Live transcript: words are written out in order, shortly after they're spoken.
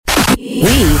We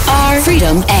are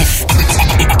Freedom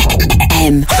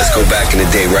FM. Let's go back in the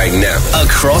day right now.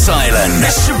 Across Ireland.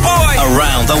 It's your boy.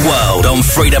 Around the world on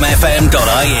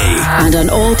freedomfm.ie. And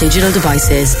on all digital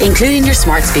devices, including your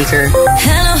smart speaker.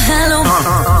 Hello, hello.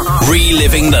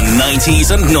 Reliving the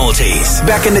 90s and noughties.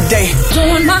 Back in the day.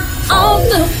 Doing my own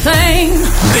little thing.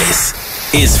 This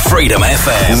is Freedom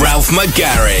FM. Ralph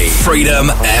McGarry. Freedom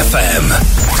FM.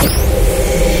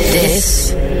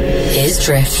 This is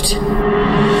Drift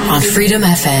on Freedom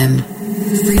FM.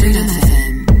 Freedom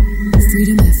FM.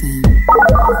 Freedom FM.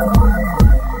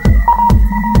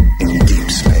 In deep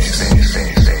space.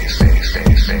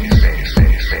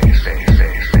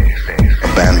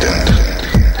 Abandoned.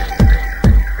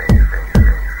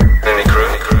 Any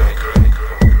crew?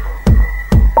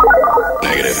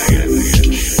 Negative.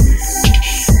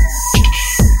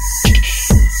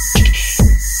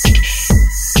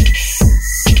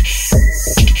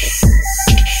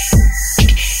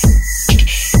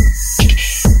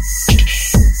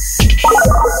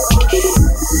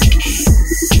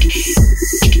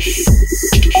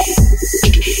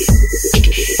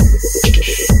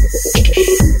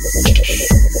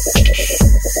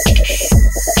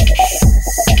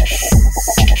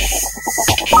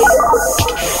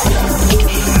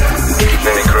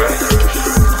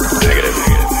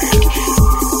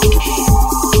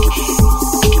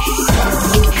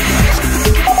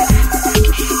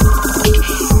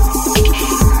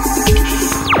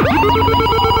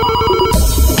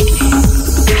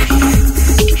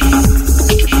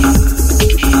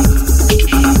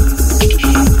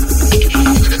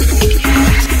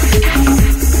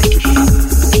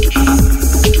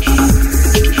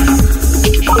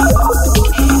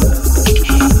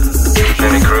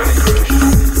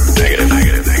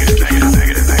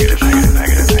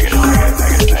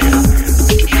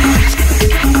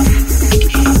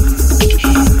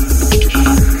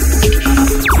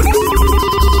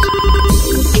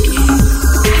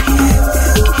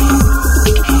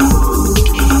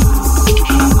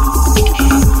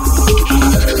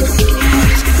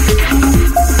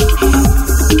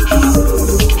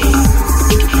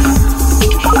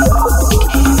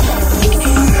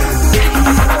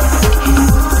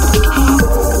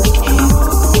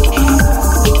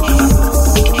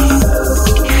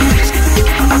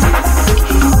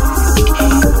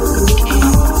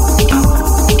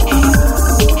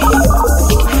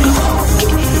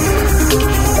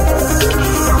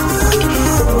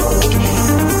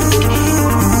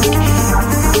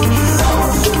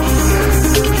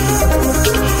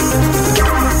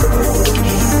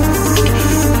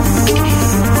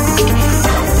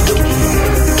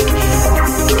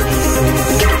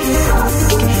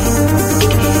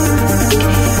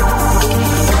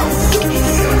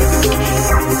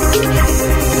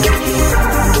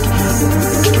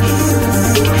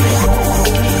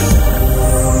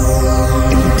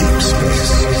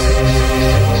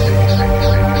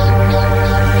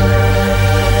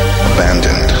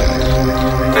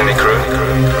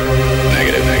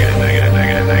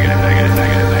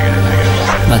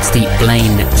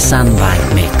 Sandbag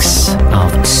mix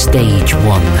of Stage 1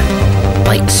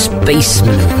 by Space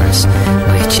Maneuvers,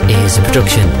 which is a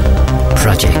production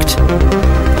project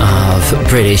of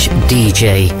British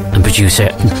DJ and producer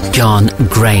John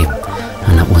Graham,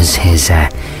 and it was his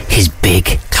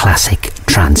big classic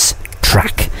trance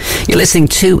track. You're listening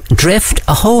to Drift,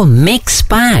 a whole mix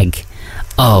bag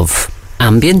of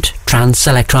ambient, trance,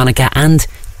 electronica and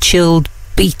chilled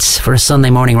beats for a Sunday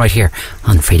morning right here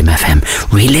on Freedom FM,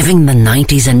 reliving the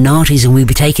 90s and noughties, and we'll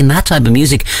be taking that type of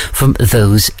music from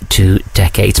those 2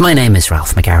 decades. My name is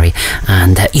Ralph McGarry,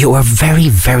 and you are very,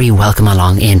 very welcome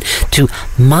along in to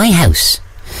my house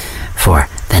for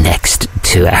the next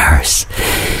 2 hours.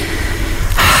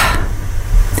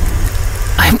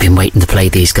 I've been waiting to play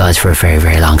these guys for a very,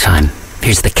 very long time.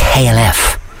 Here's the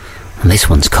KLF, and this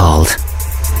one's called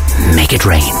Make It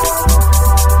Rain.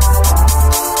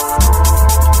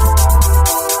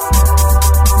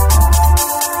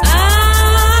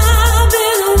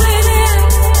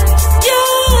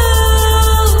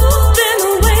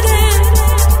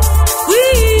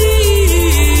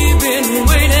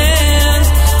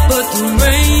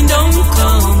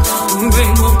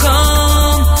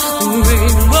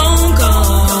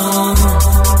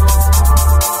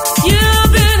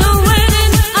 You've been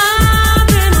waiting, I've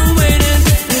been waiting,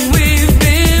 we've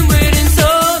been waiting.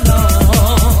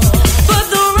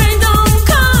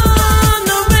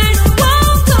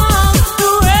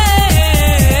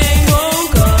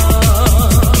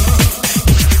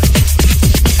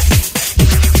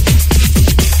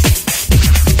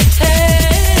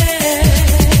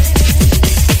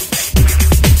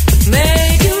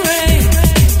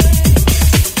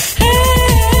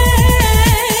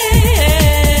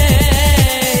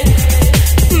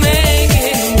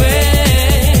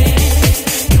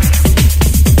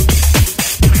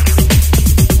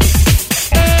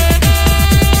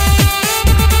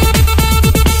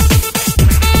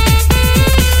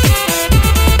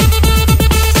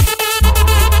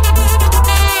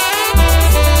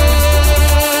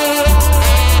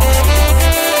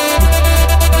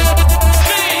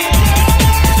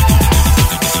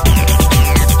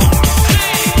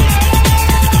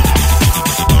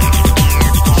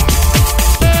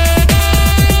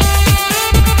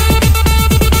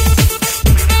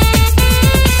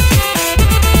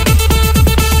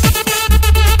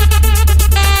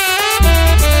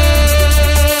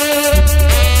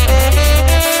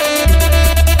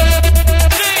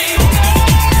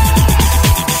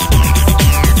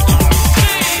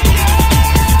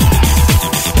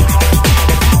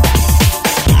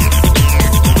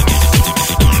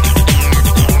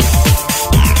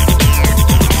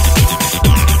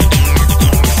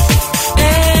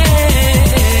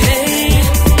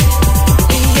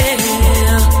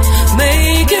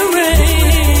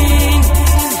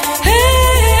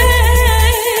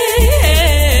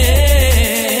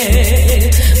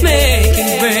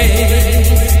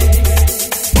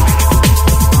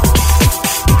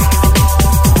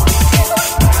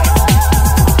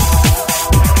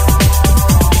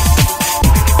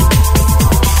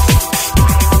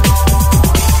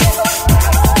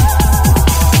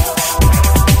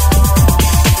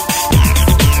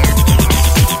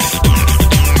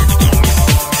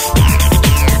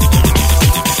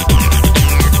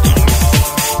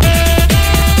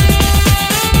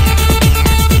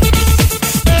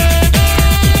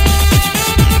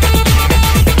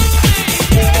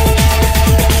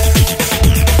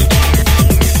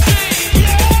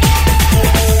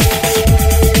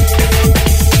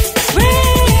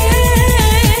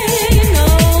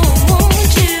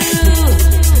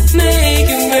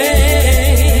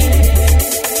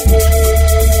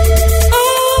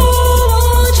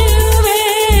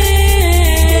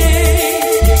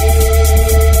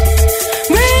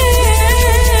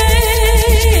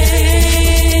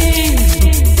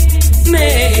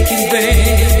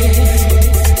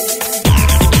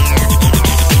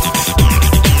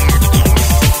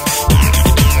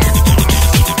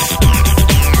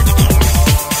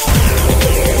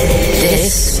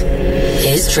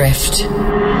 Drift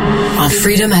on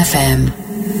Freedom FM.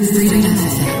 Freedom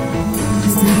FM.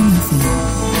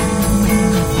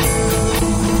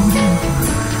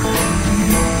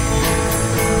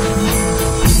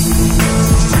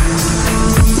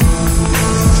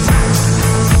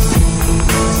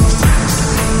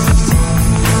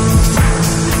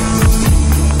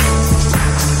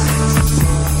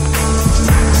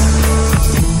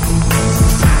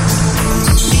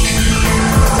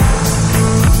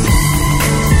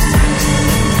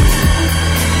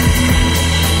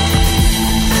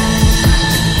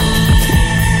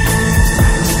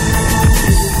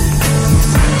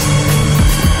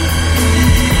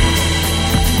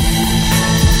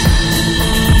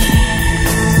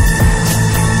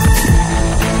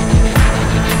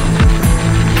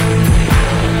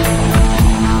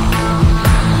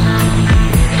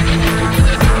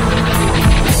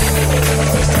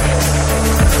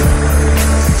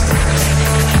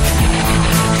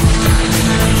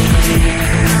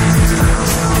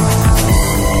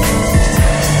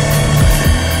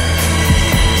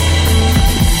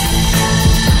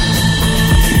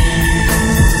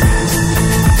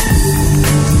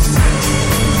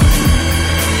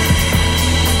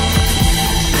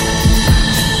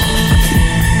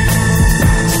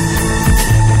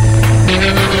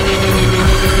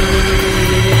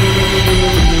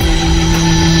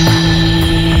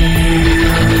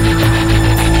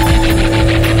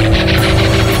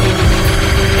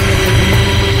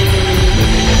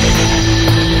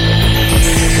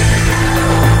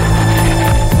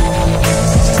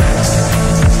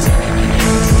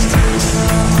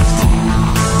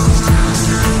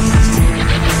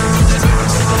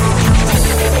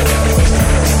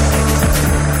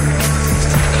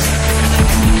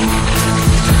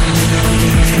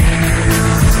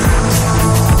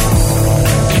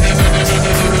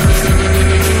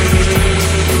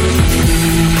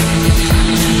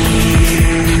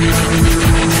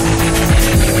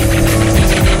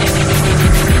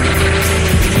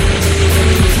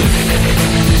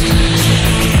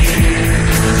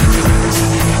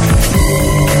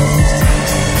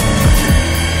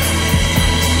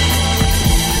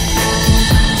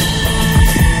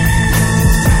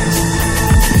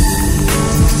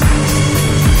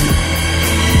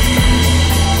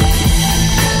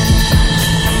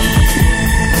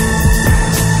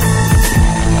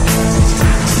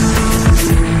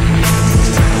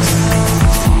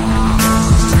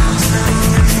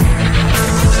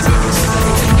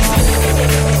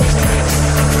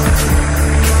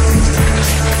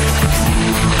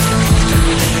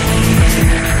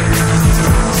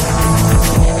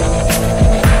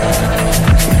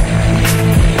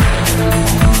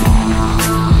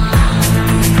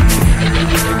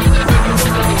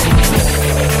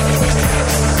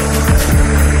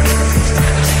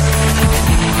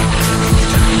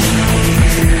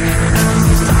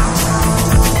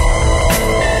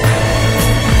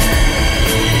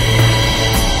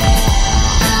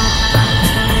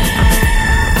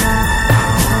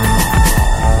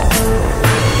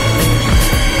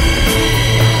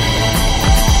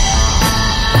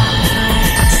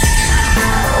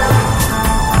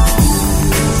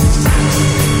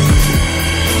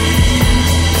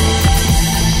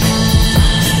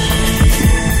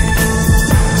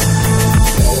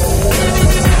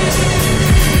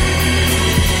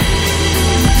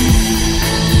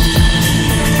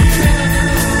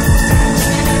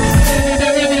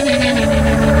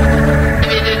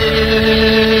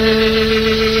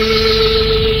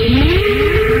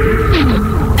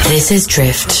 This is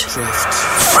Drift.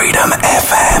 Freedom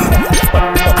FM.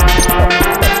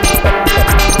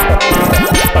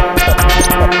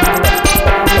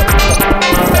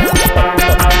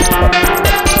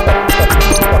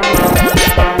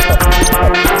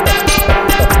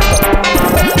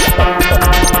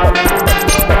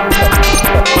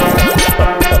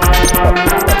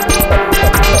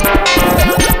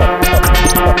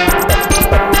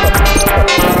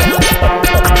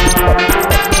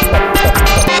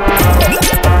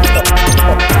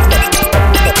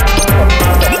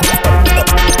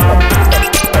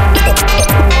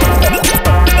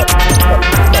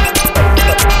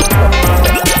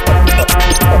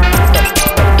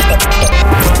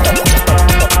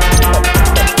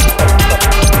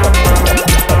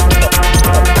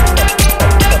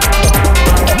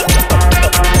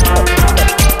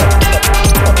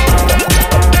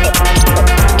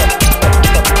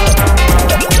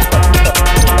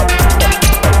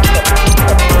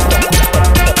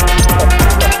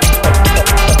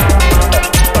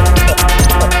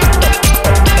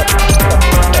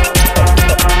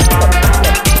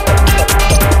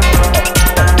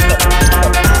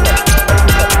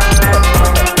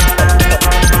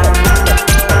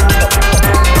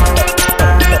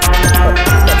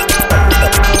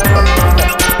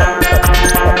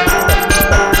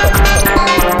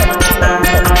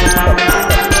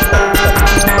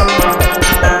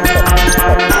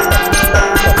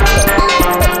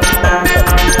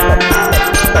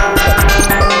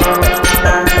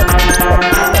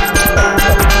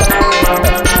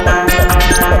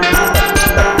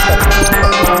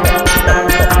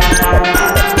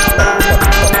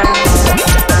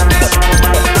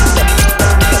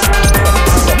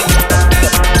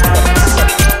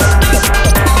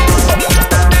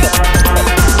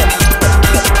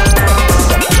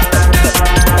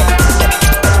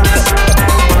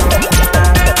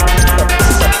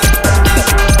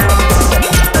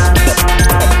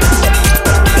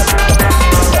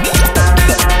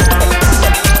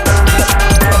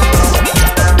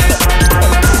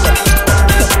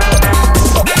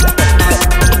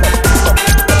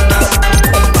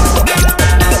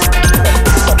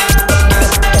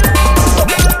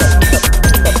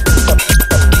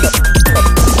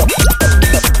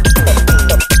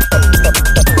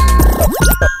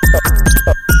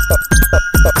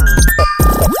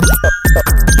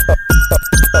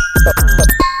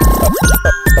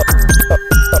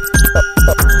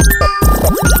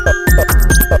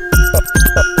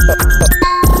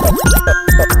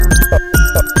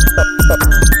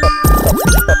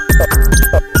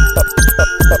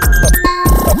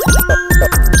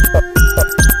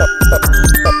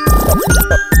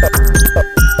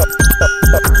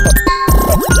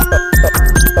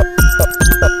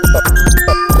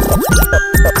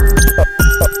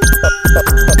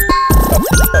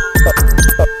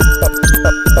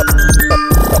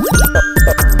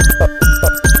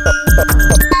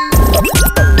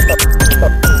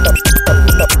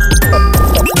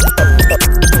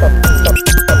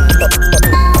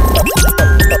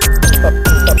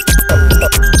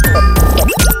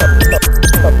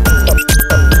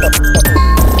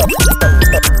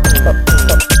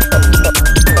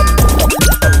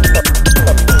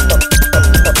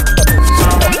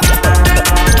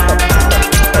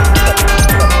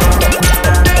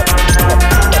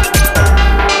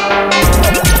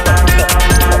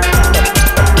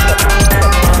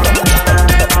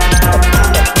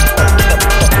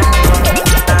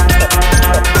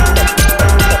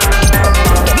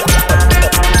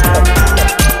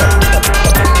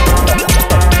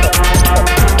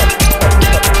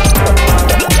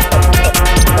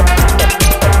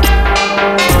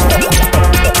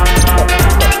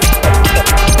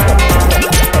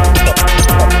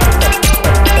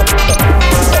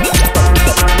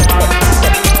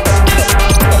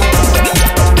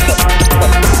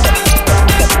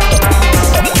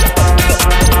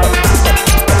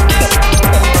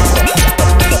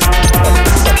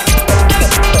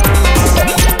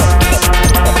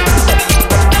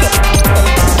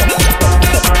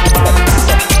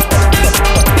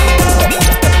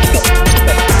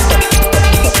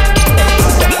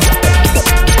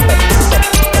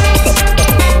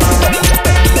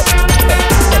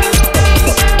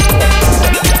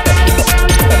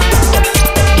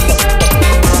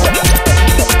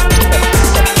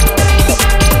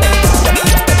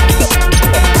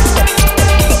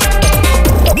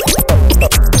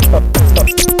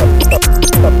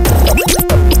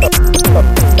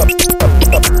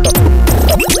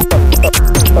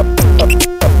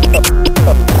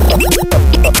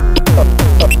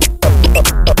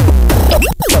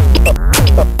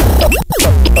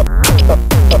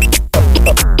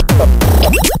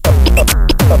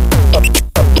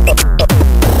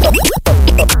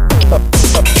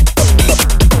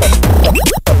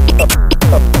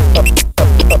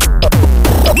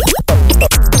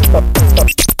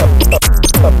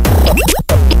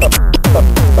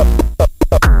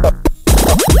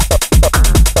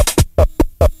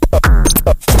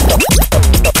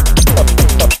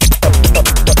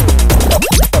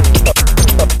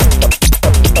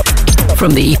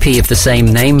 From the EP of the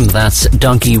same name, that's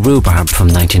Donkey Rhubarb from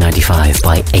 1995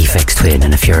 by Aphex Twin.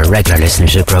 And if you're a regular listener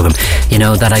to the programme, you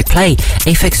know that I play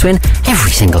Aphex Twin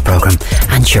every single programme,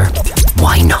 and sure,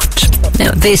 why not?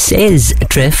 Now, this is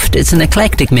Drift. It's an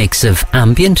eclectic mix of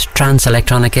ambient, trance,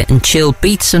 electronica and chill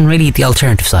beats, and really the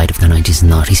alternative side of the 90s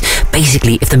and 90s.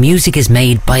 Basically, if the music is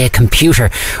made by a computer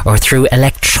or through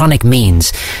electronic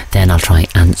means, then I'll try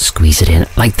and squeeze it in.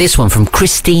 Like this one from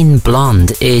Christine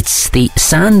Blonde. It's the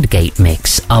Sandgate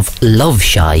mix of Love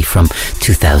Shy from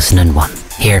 2001.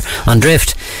 Here on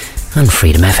Drift on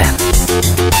Freedom FM.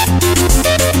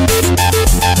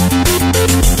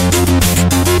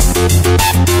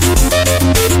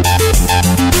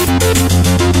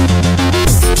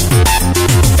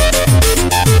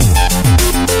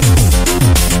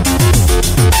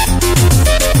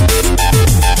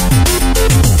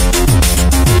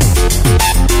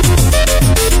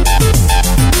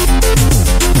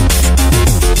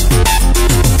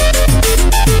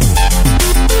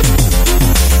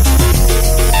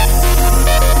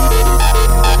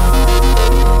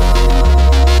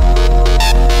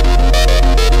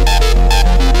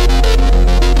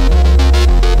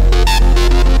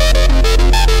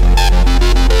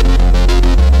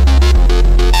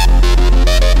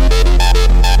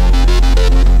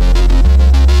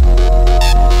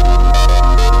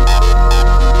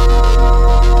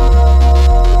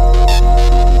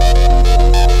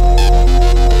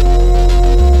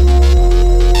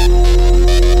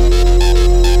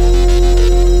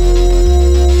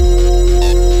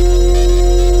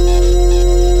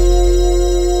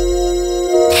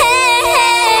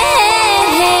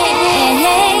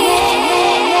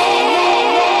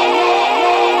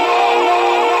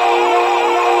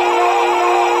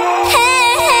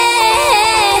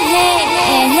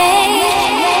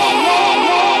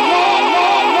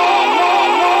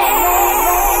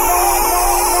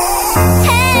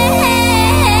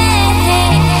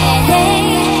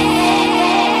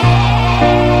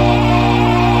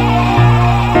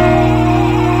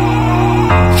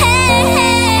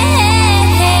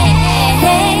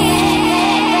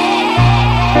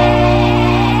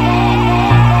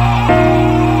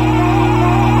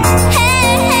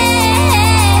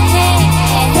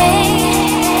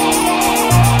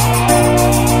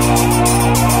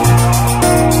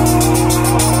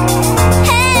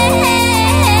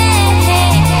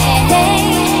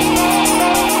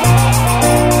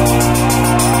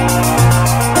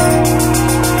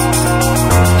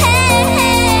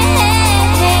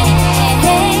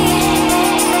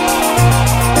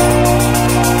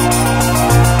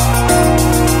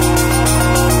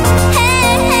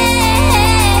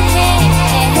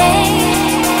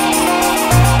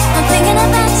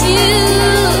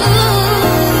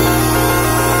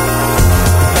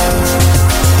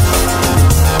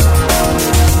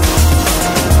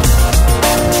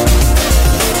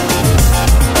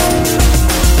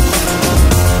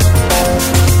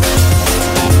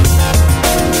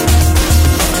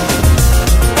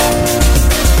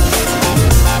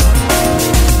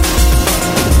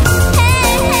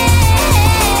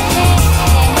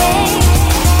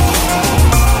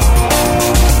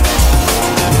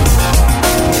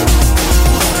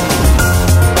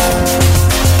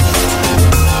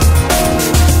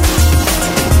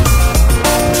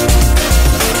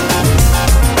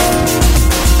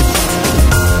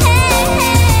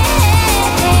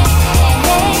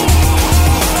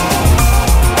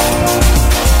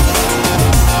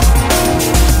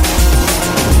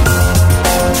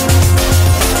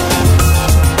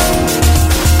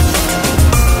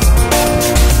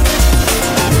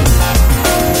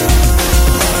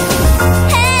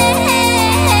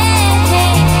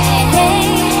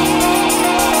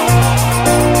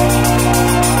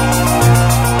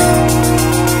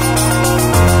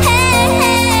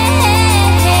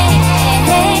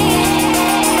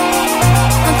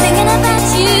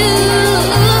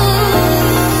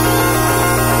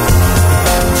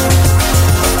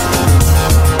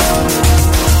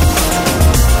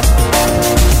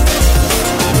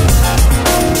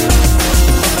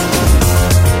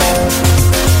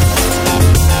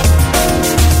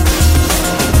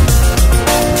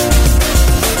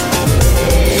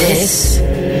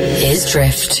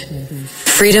 Drift.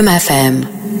 Freedom FM.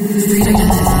 Freedom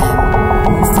FM.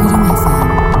 Freedom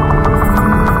FM.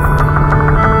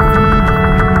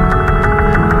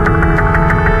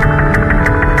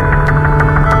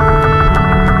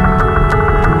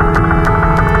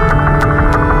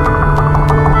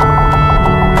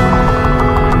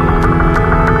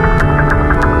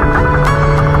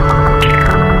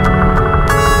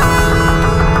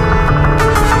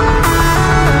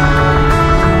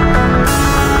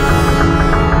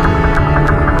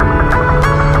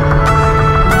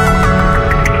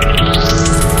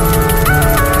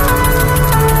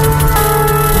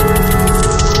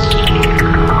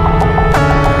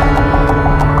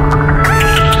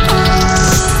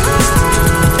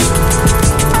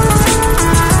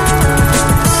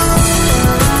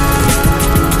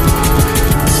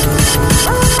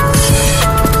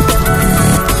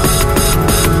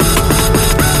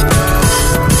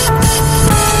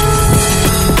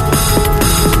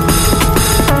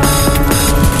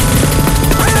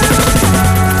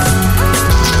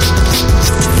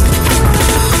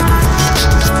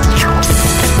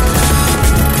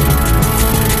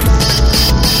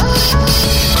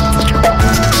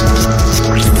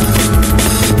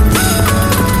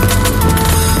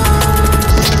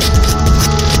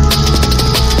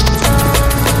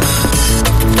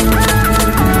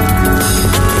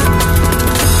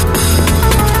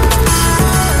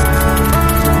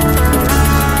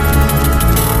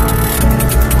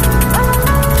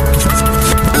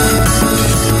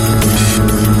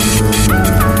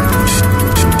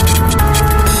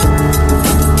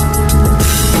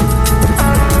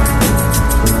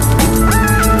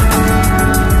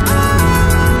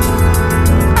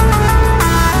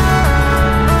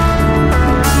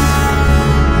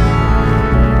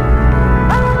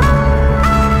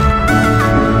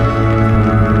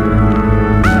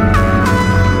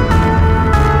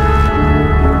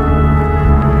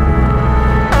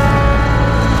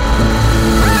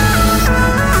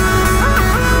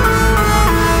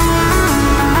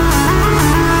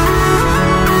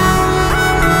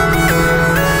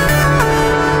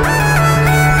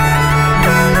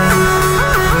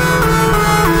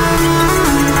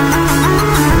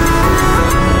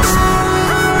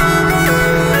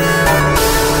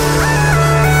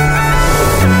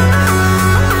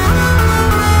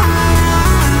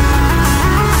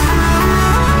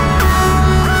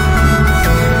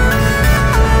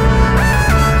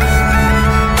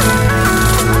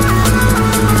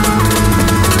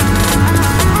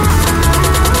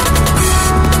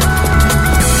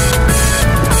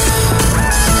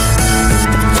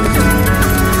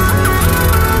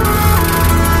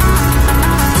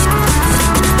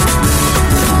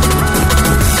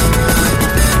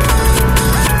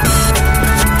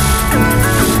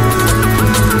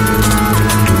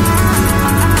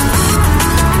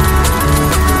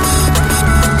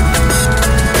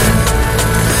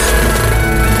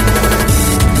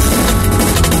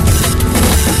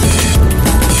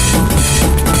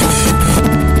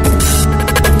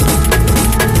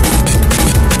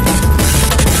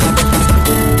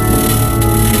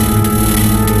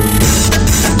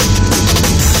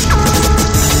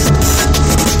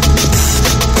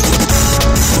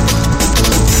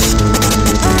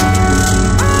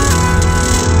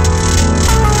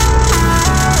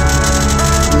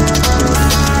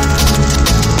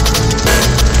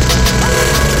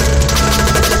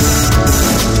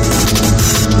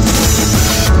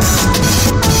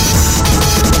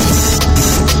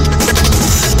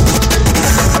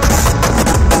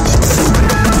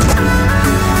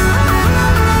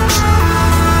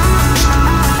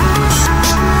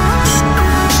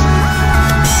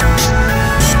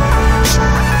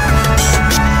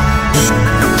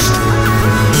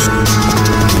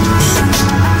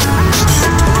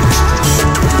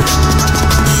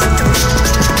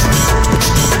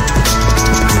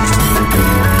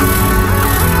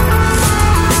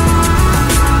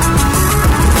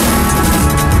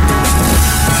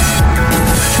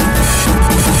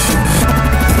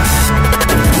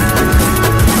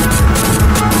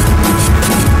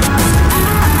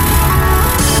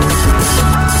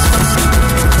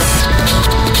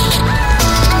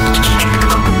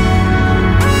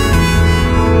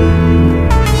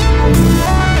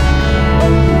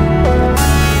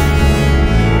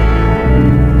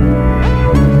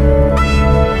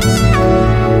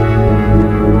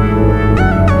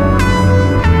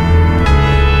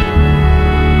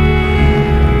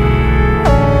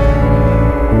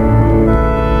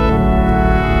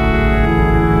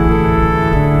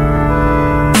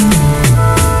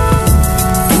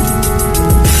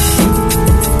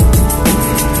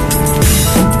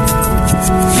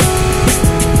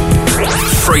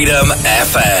 Freedom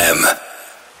FM.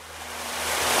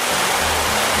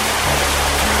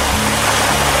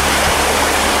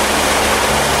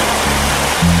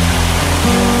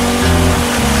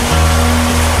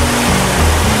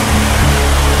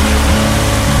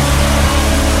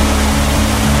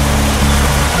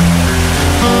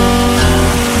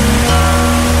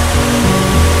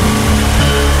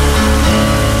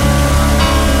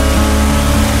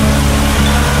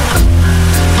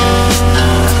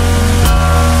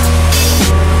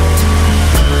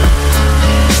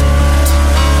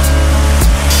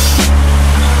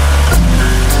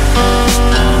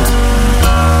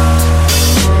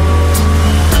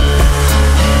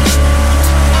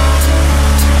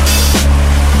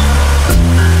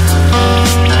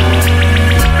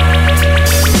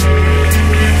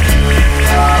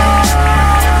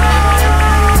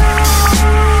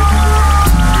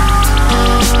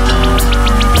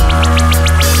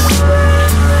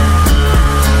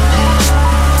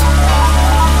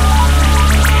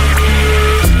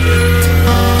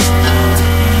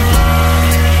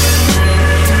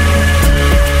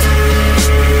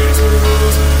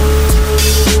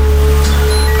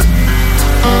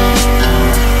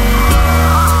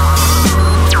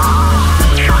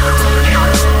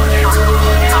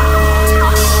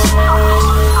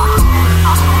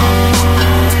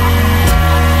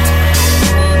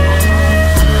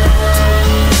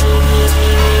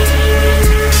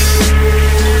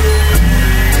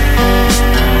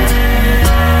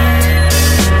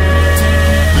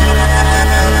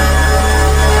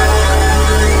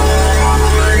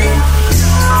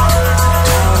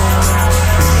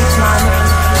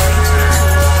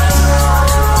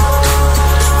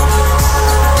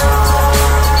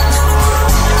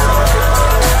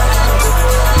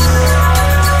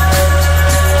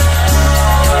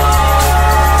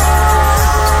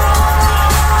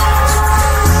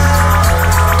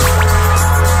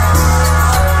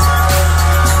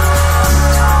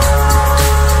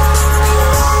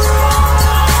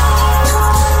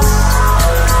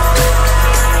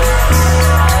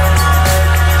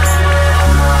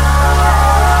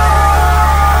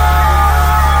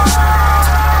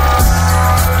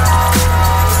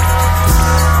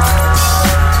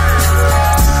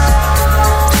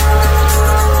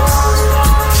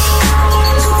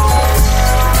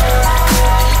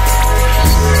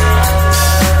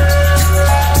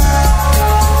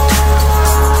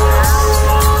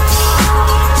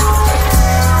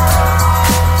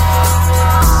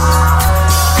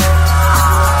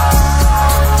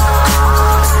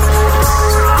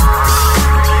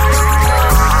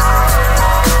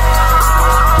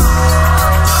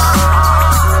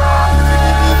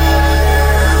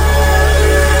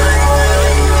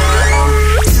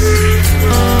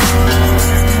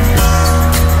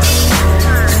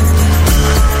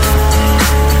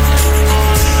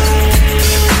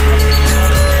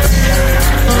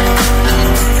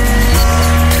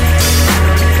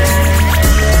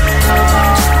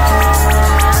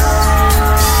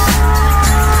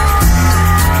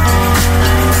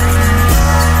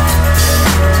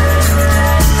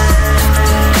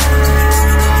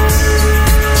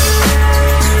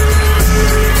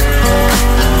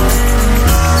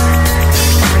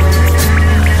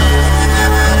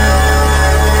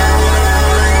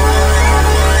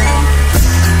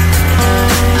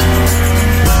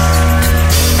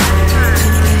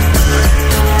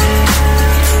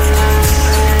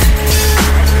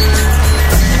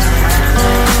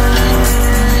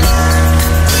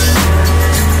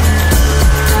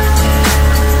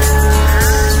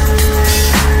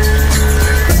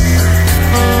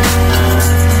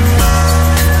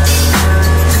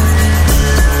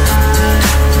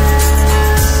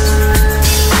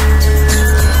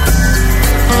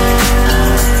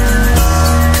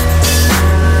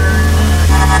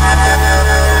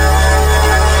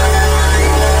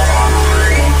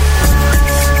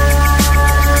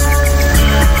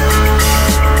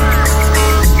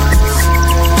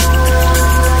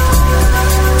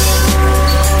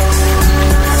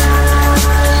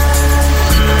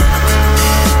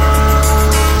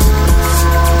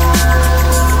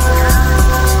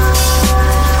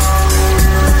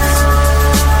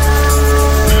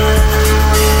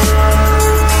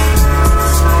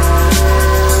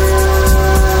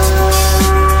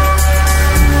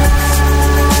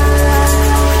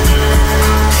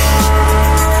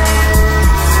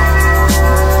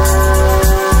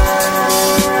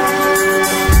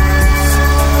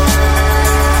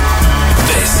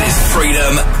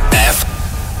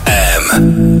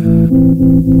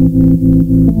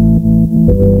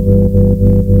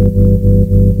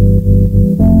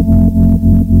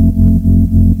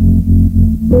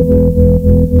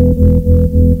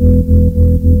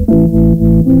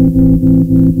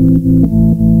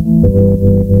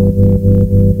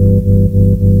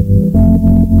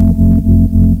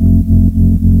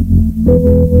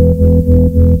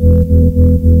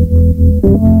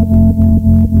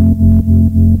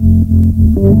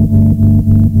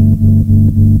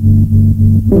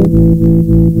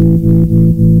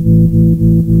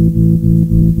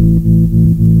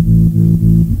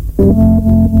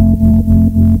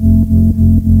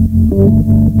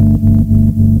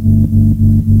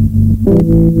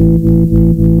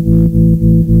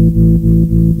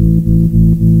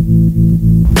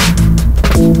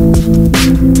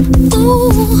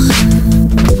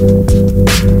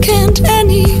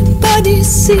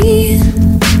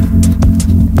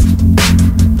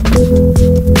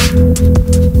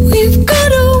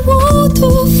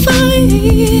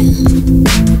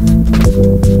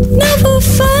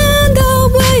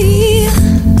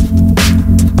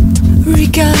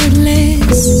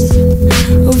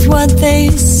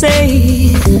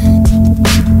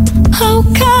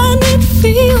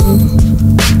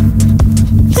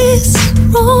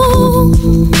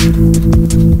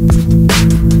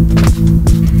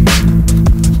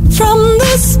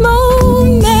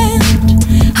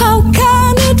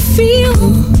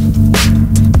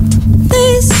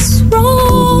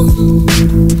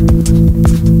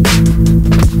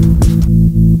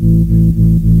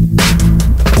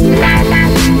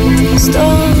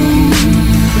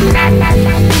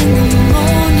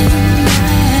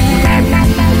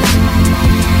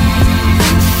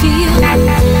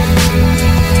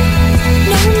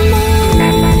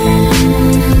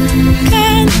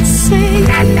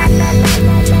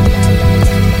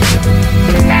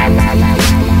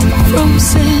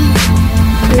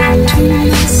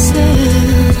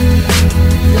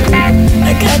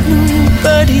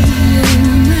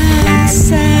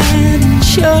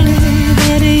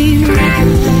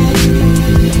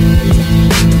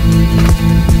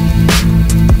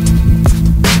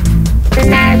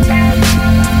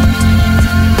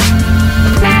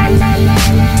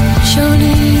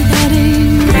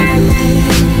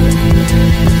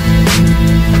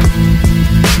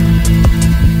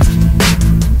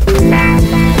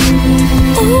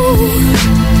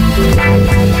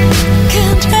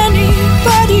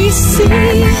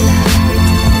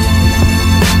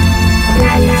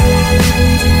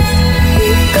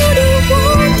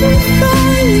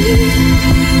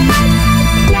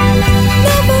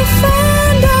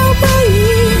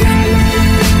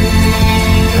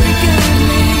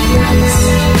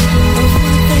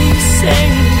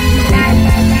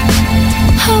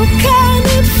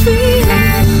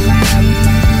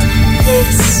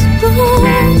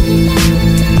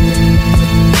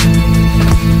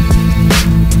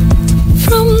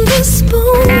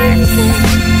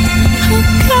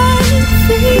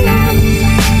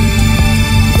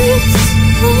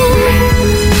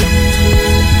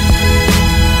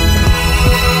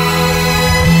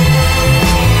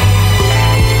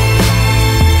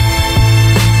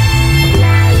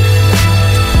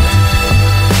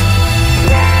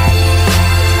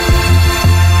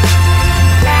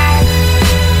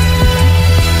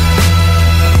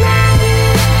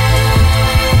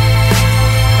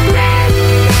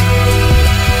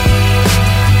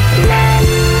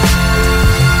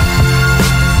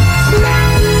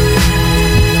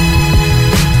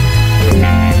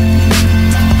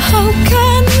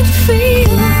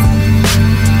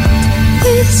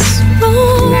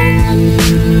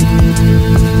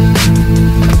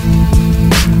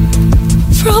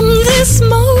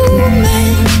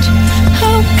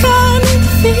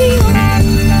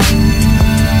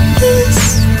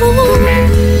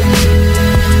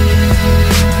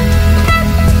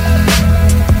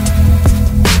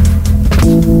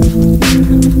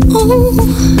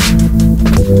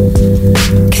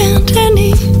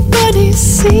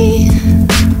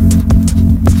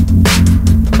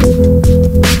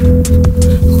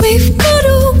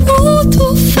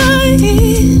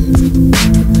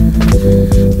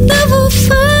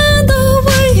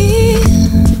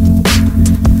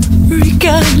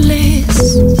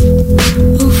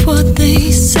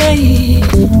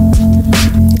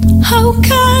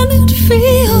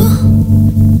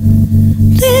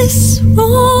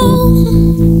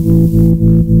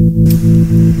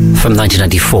 From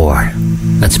 1994,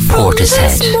 that's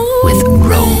Portishead with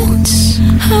Roads,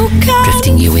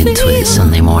 drifting you into a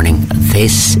Sunday morning.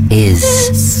 This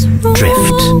is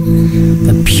Drift,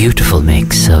 a beautiful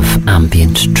mix of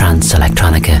ambient trance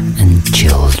electronica and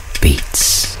chilled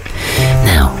beats.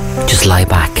 Now, just lie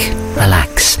back,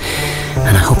 relax,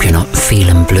 and I hope you're not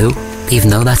feeling blue,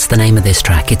 even though that's the name of this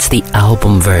track. It's the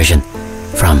album version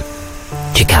from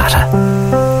Jakarta.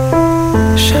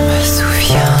 Je me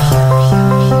souviens.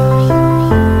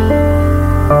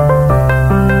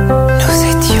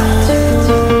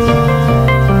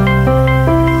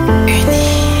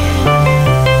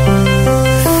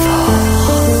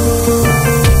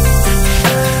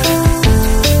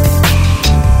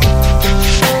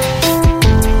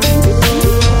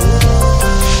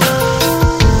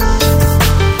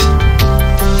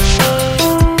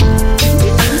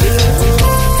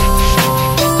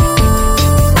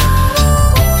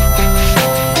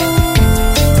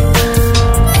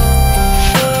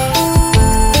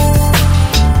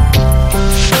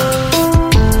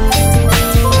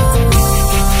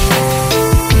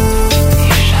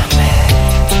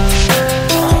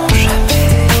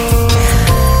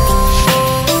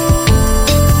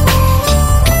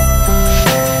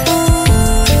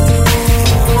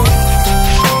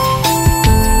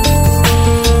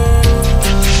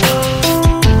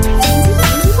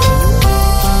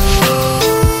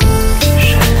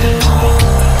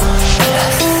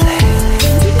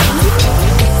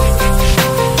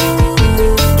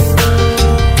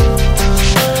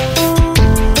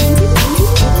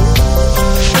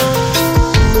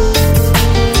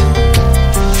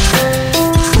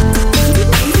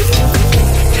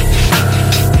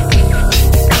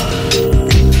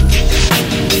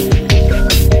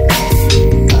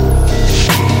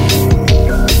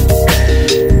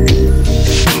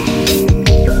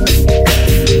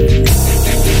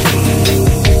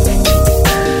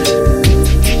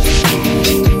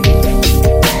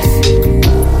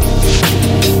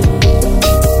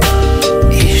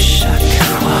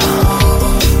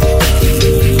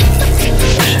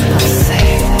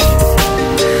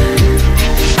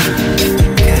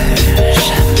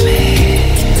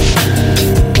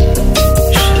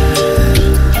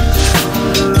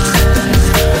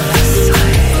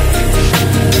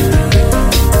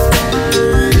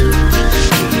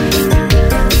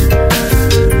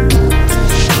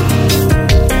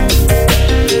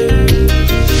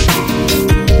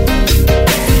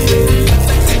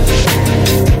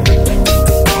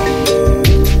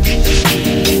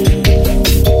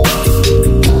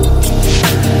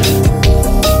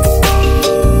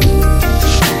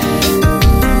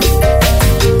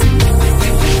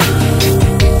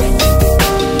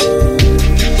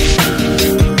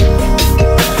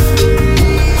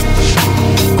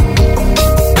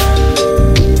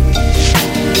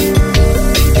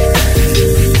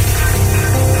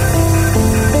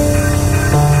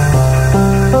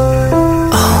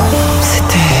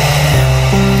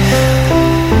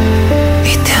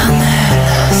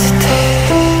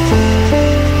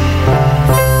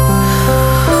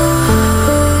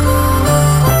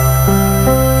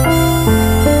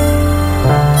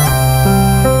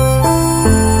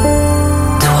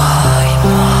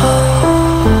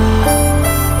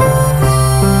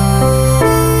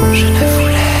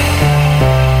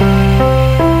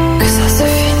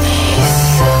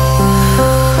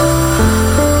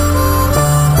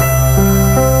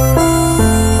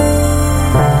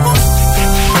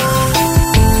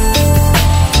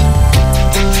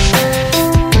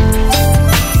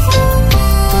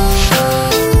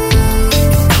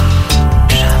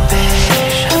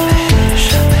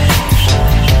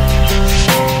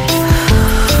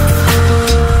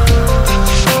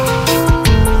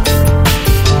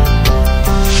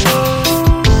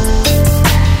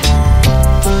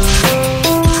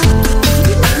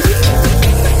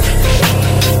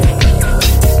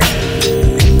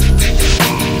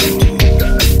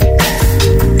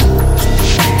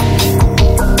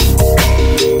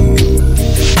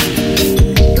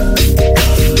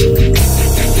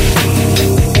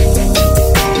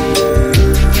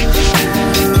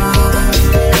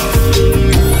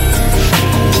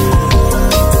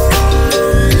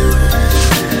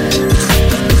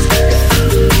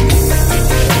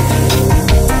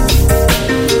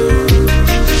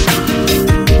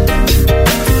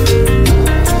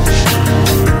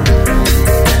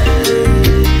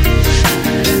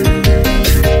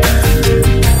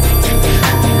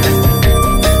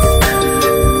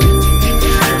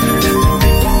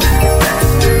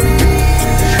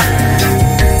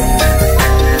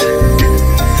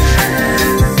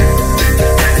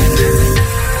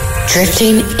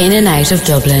 Drifting in and out of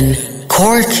Dublin,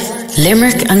 Cork,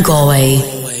 Limerick and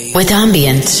Galway, with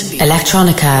ambient,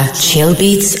 electronica, chill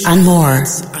beats and more.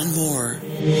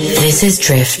 This is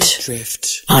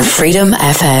Drift on Freedom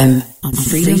FM. On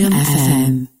Freedom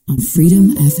FM. On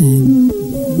Freedom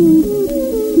FM.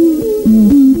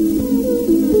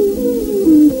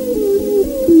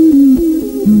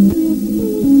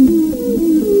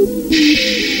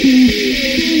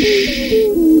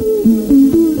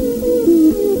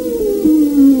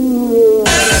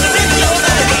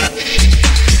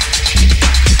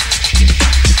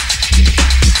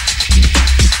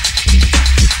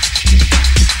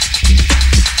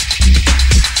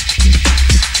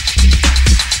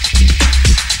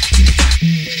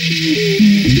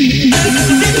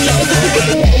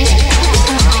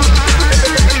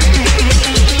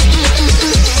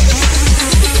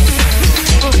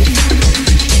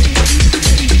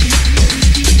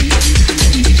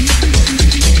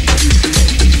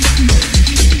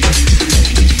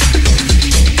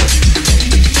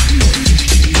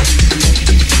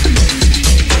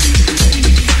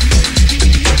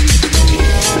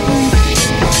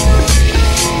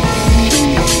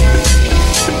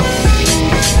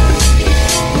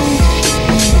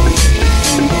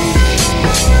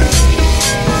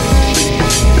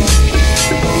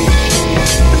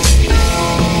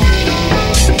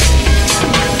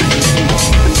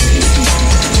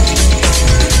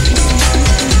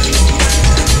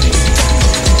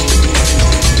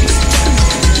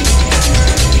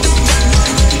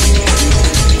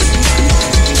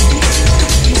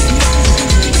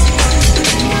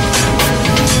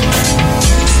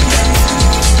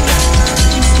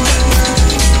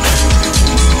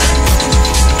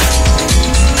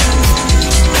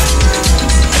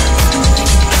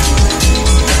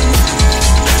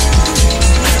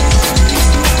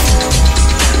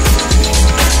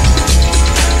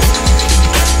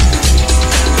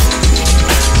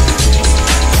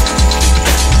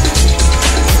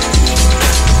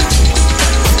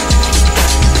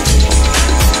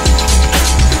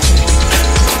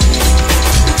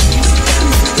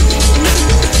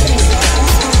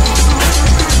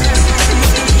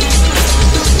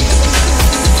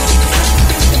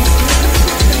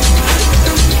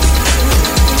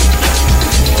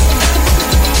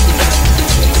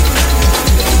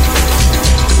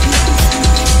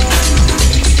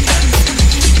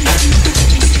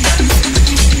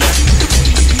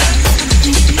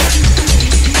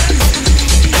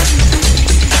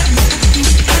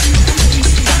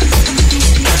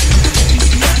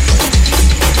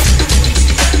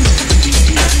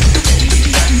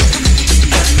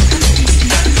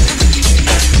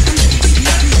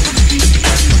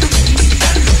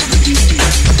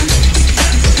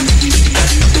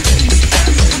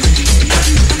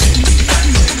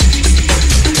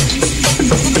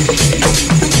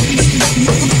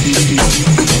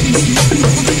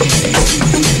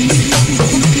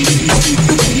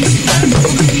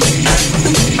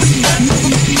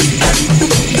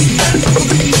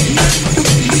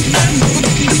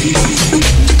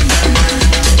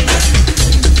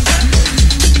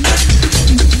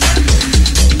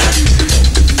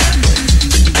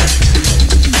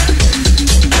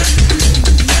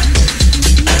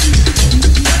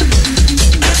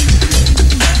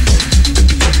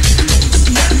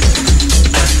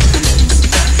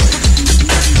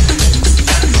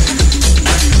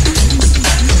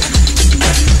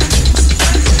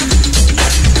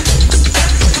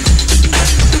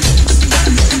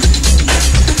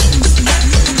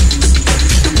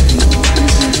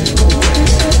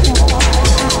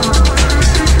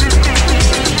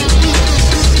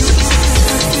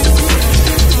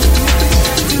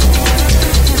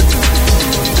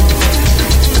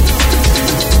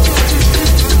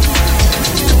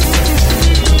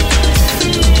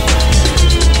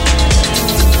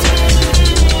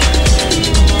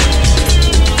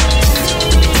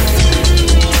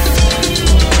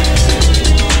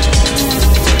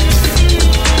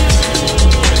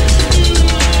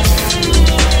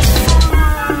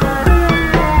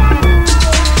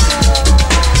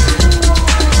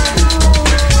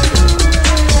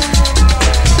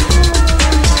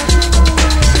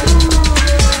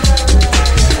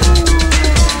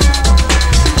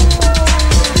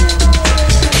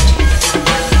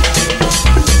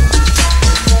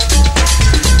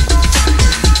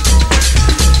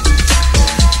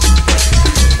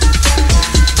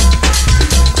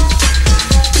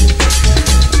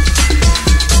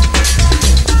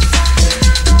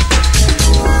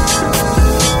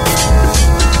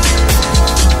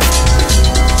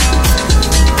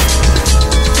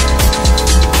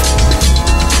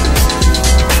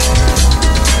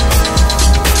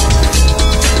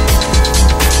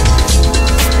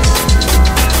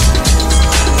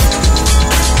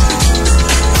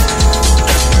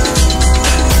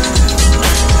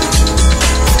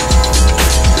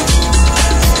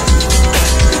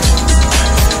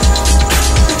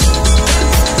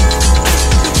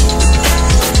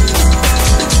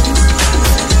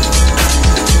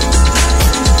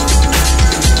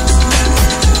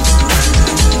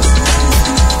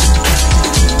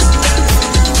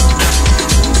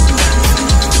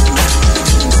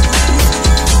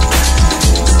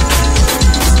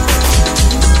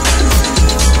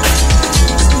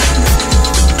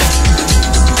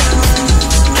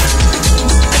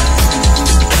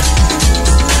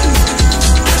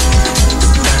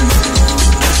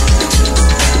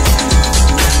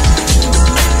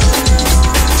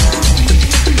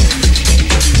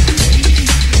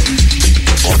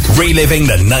 Reliving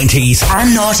the 90s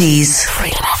and noughties.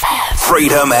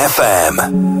 Freedom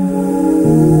FM.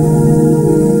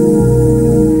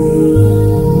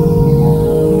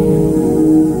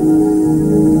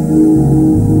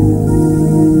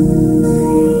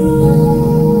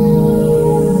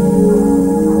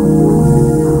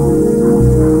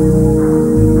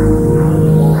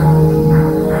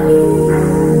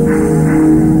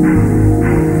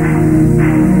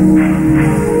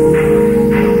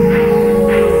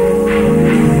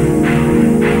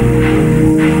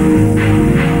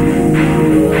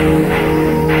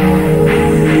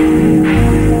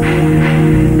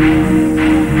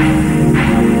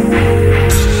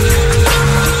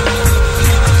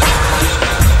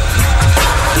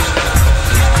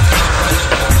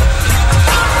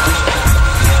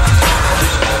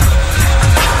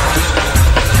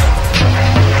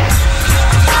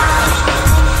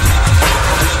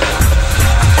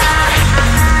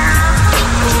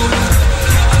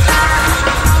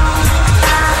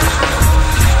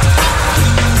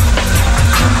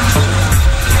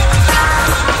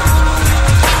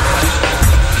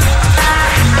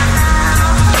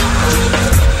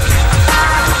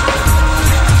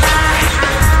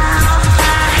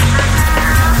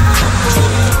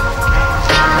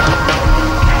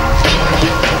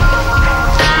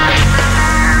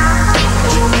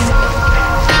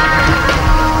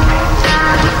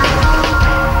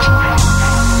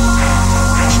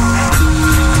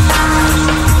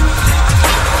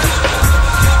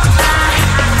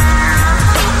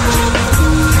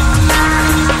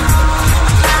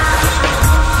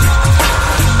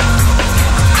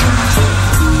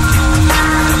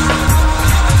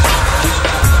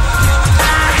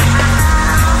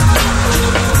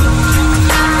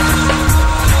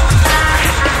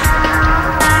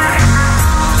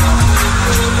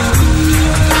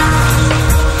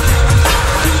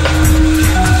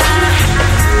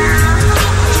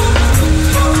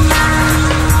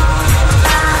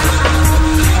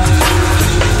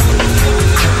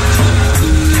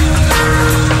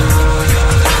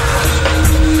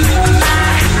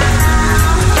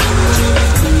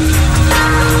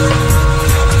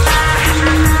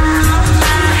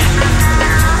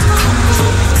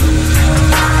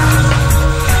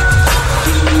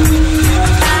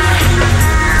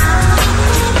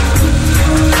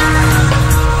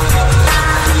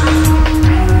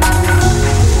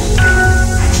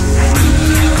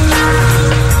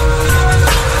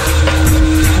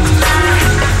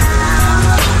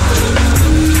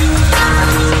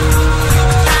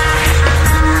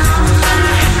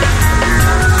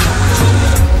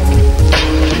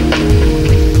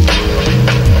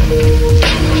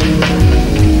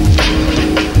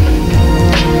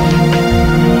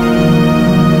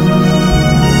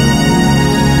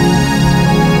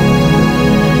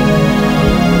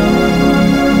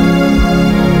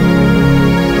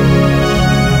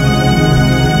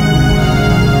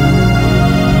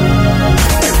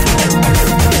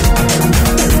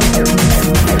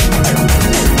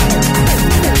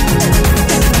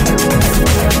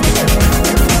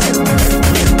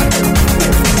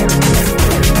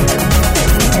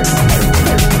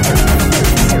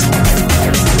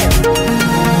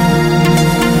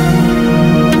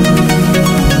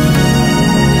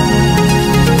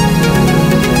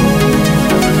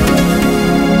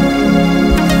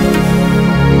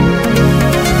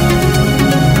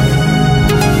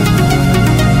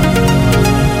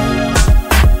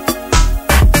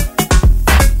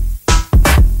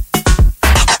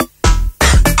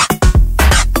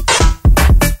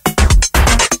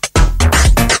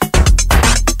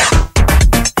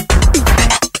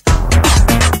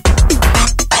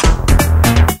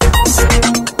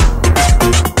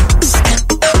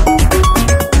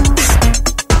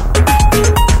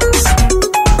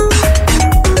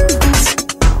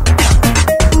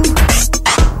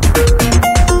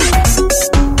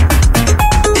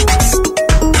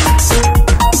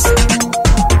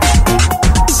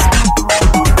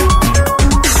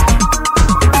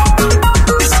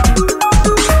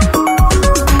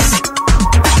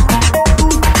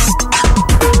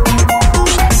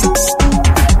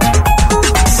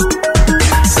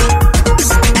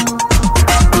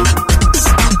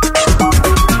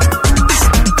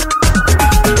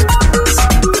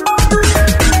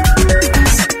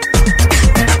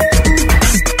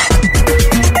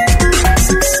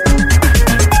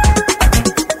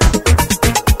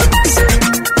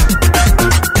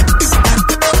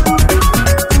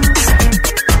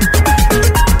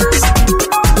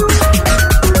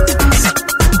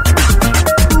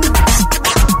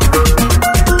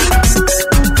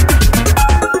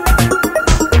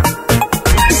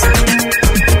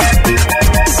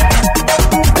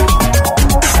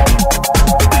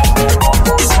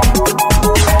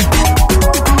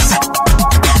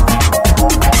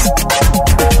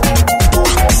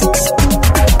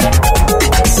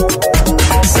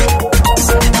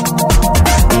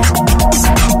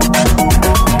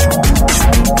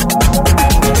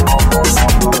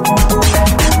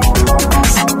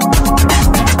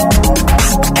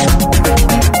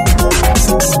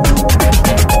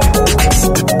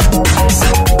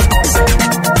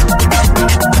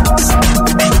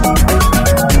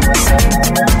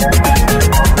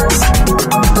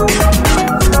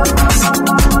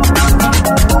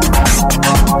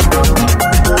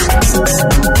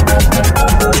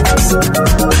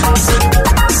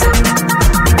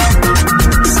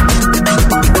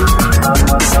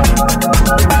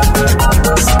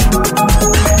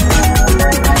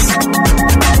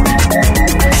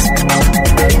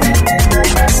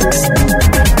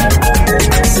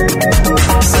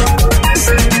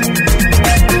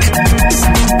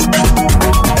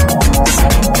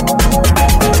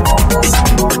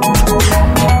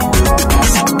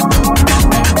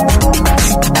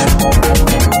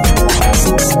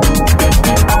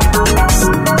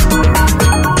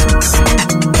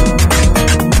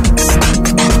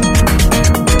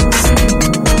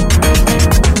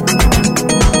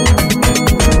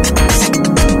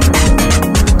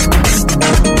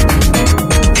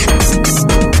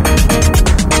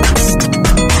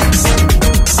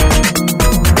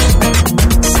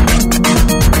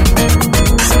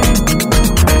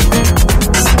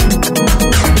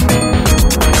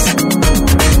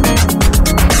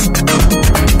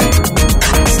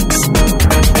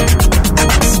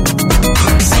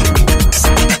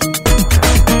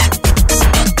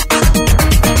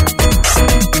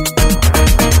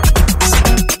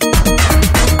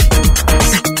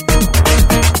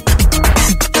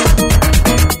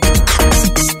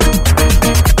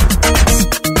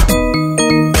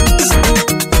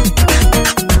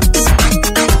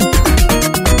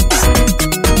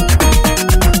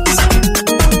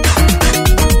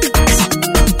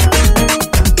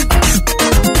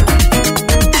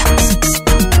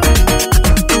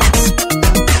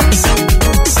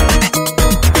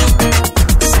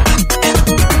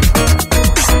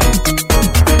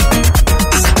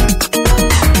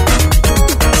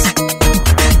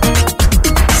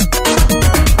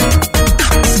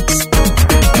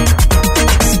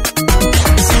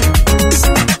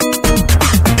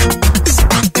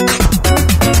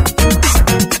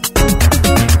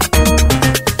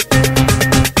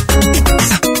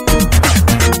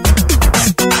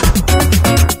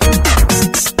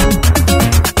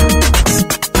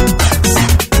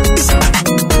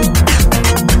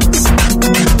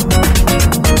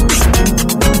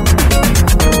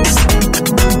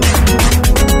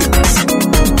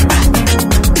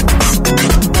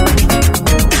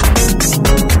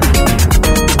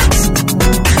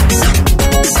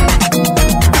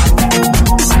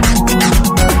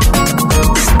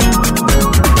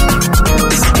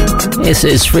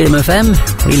 This is Freedom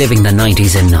FM, reliving the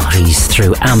 90s and noughties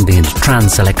through ambient,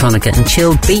 trance, electronica and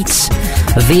chilled beats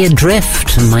via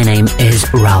Drift. My name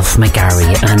is Ralph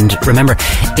McGarry, and remember,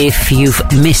 if you've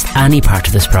missed any part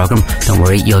of this programme, don't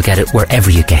worry, you'll get it wherever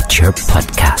you get your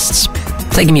podcasts.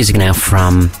 Taking music now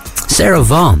from Sarah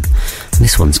Vaughan.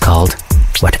 This one's called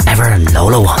Whatever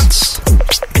Lola Wants.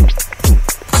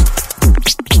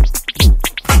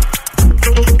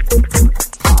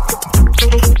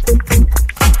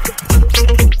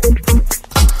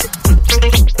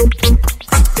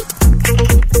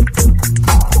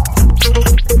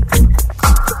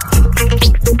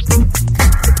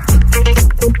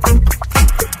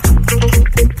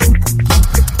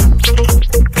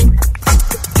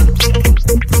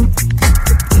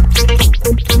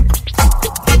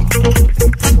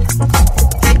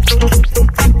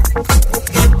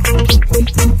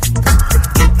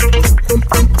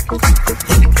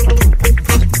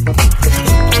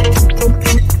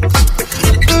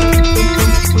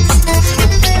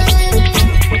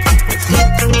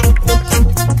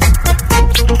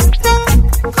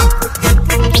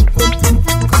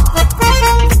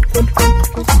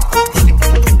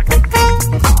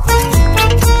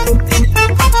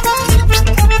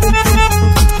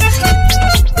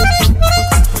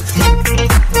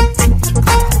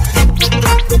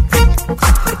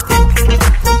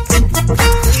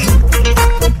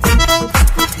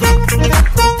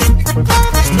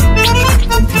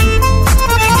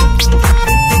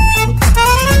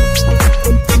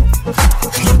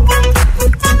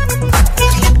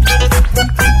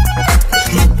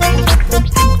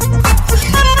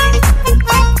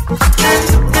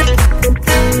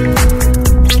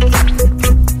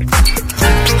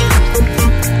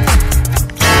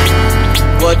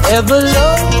 Whatever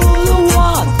Lola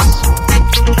wants,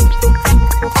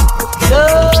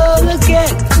 Lola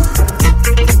gets.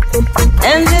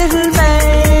 And little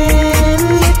man,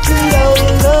 little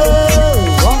Lola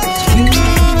wants you.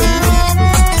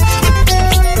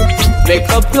 Make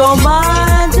up your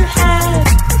mind to have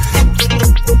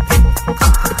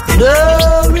no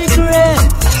regret.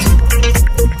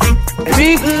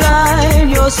 Recline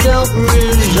yourself,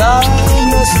 resign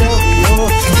yourself,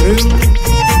 you're through.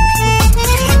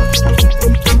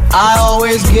 I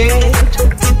always get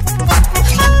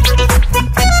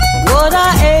what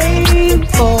I aim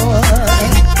for,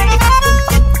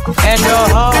 and your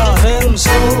heart and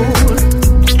soul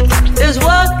is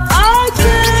what I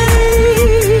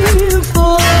crave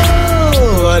for.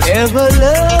 Whatever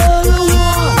Lola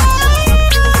wants,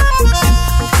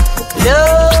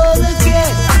 Lola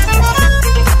gets.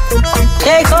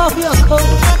 Take off your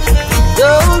coat,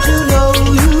 don't you know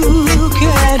you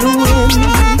can't win?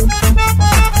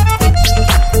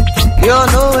 You're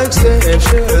no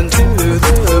exception to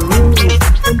the rule.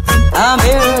 I'm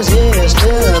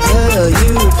irresistible,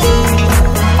 you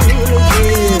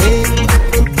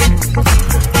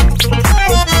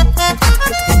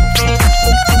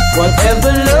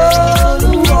whatever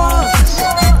Lola wants,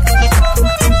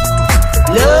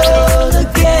 Lola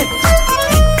gets.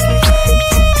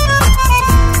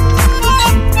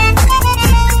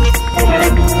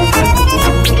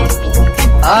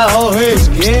 I always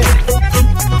get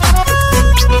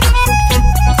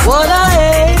what I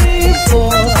aim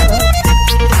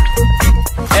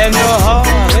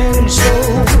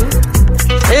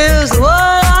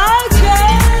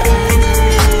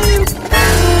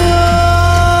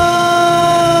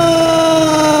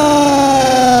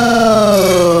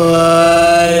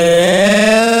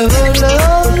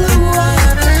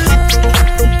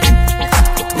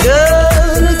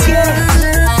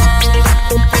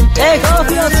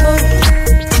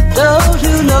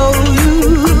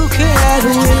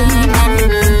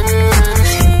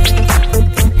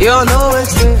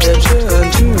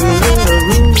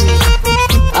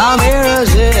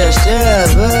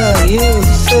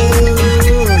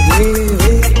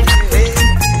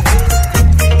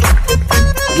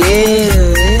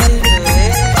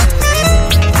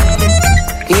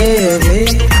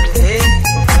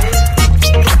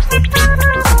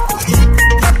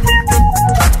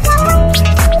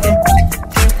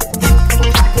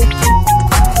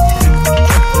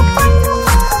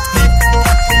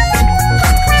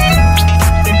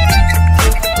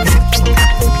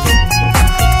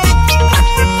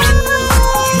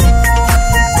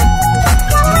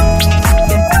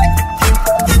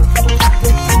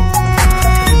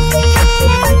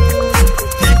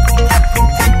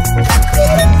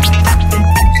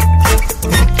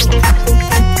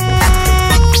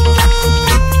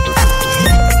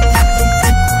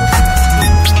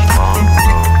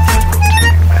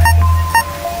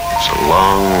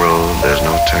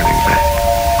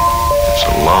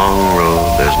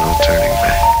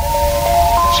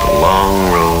long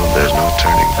road, there's no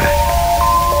turning back.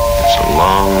 It's a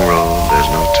long road, there's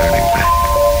no turning back.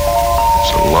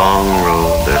 It's a long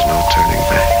road, there's no turning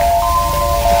back.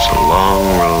 It's a long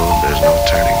road, there's no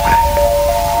turning back.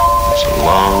 It's a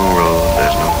long road,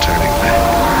 there's no turning back.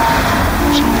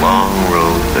 It's a long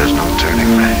road, there's no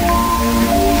turning back.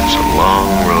 It's a long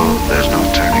road, there's no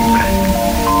turning back.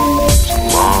 It's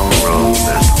a long road, there's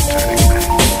no turning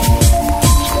back.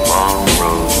 It's a long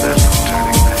road, there's no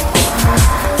turning back.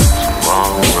 It's a long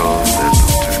road, there's no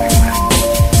turning back.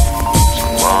 It's a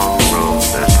long road,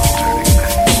 there's no turning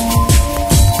back.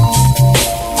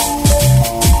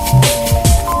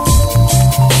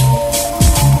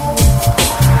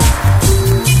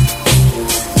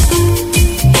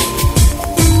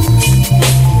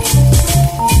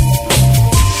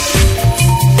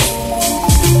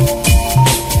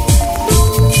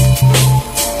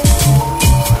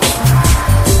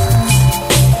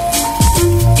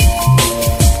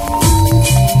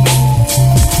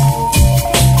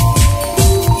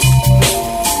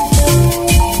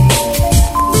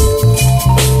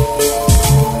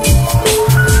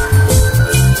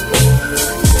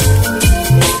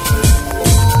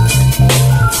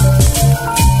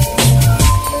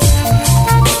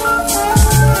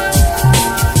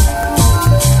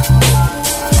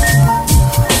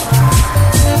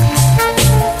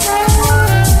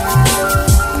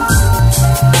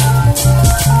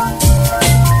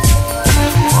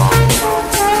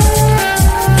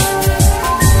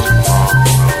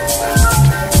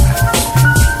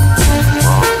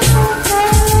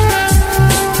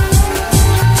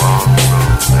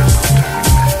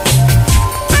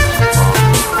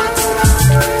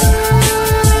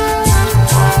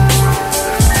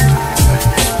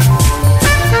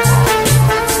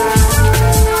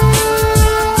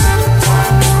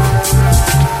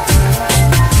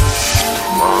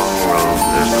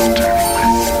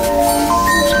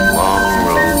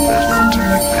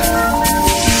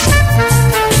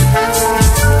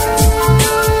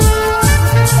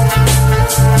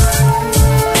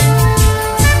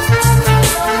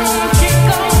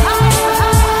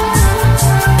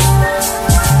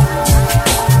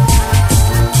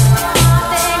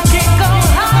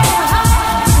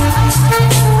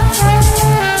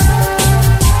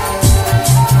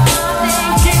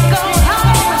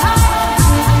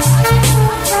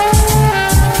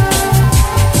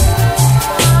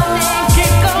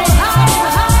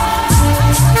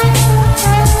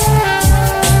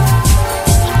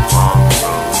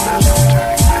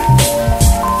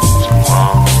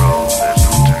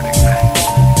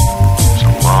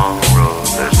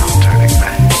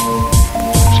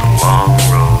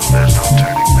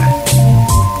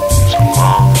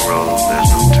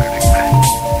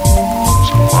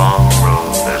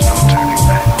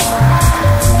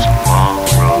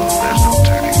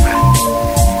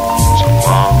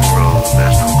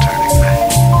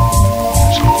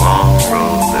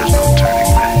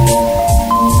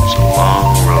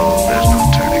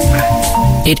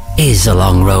 Is a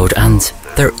long road and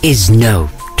there is no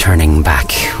turning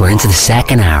back. We're into the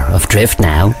second hour of Drift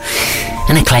now.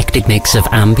 An eclectic mix of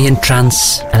ambient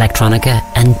trance, electronica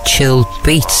and chill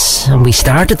beats. And we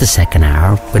started the second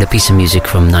hour with a piece of music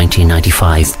from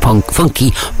 1995,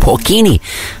 Funky Porcini.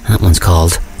 That one's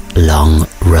called Long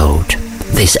Road.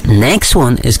 This next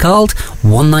one is called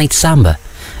One Night Samba.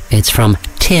 It's from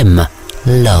Tim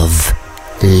Love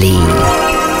Lee.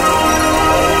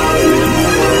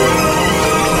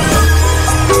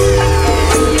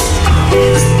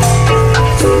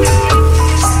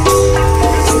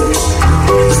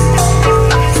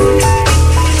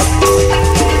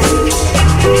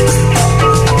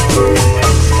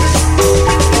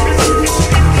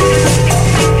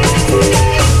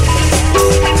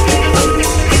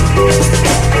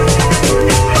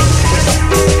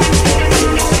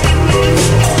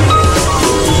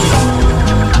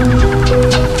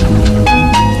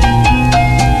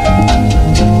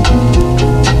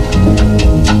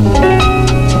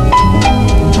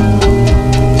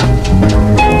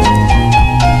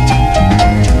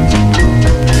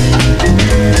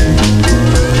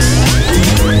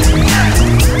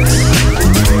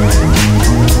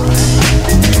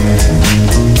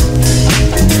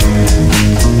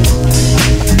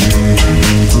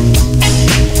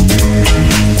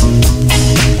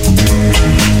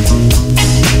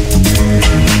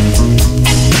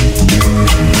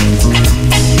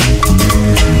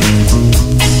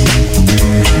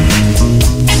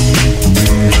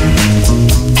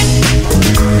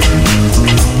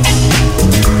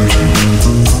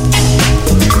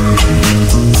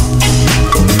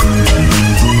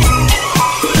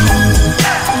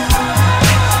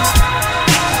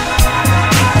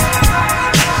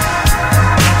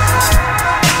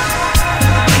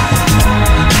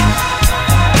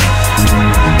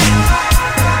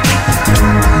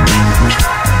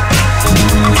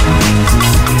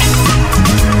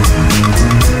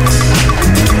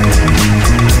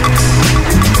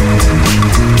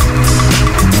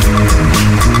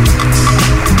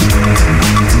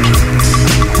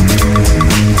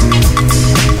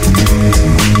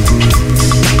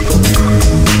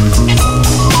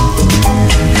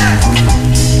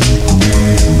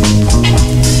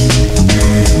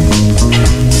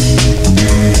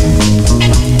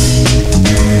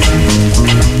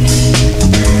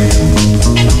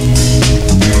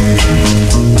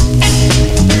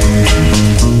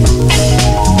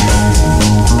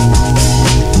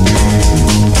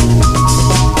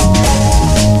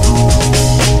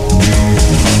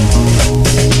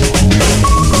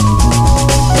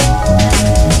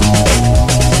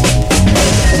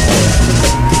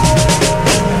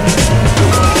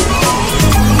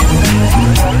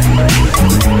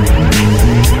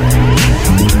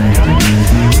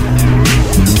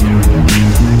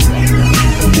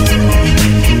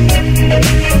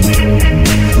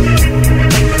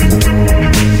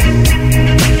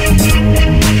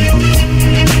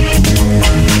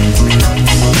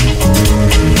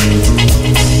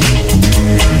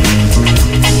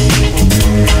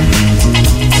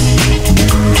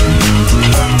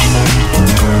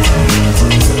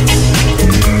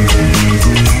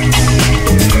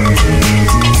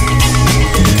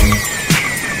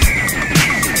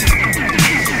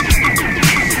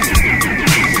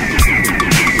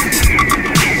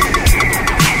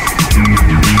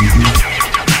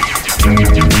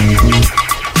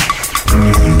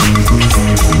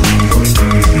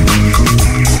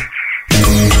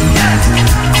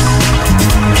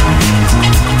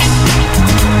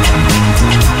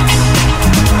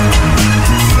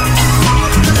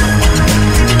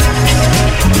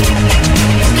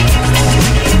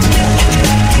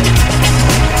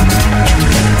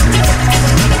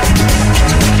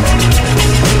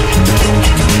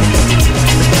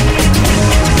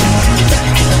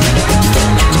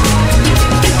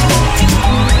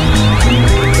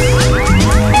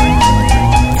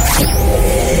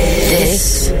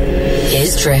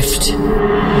 Drift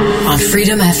on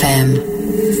Freedom FM.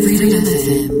 Freedom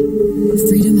FM.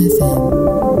 Freedom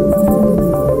FM.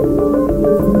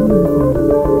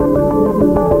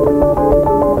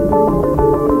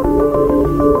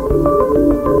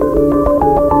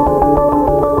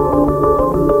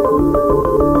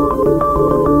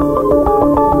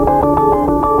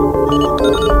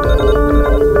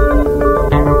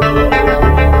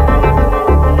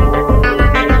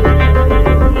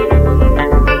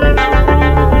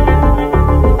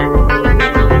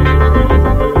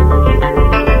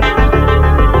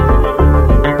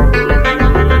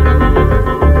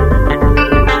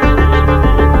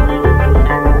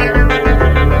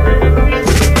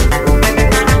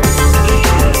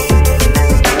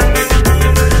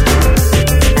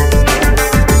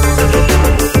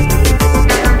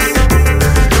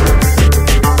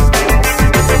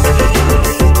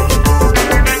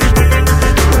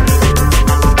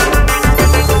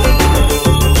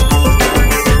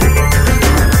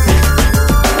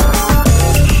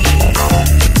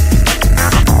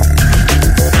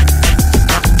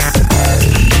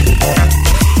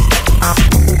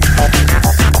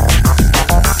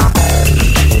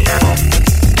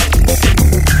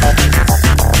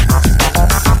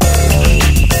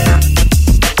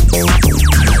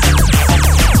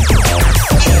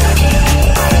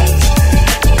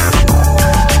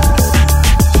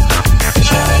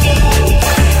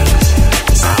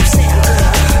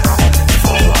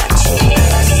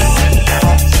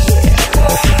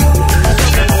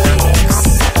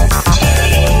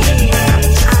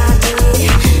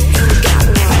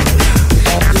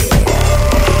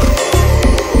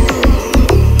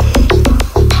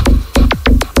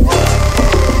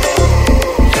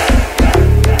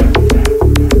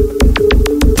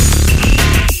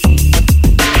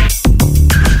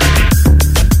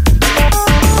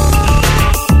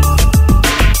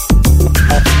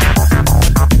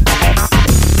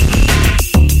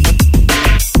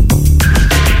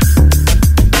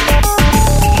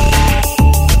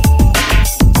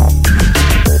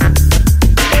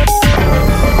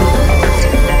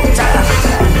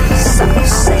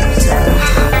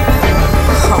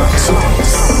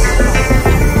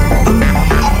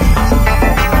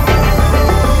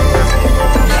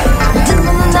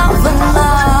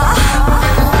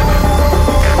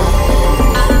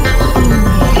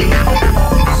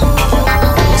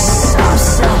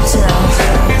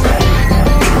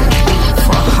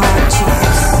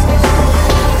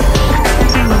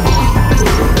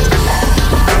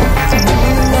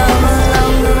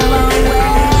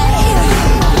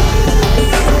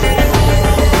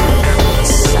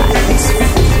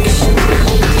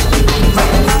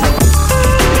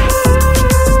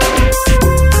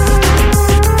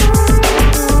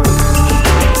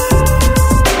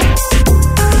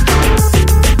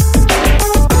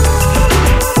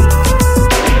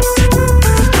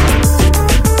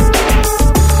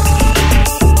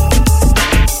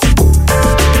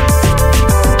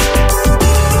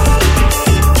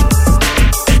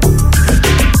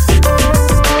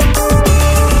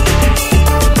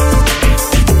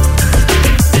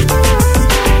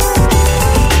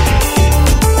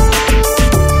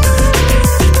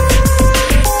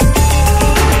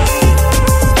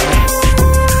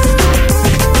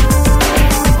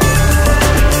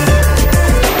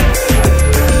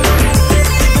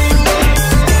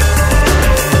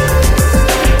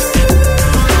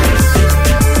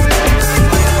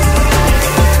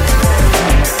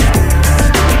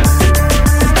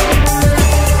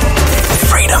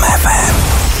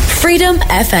 Freedom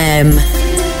FM.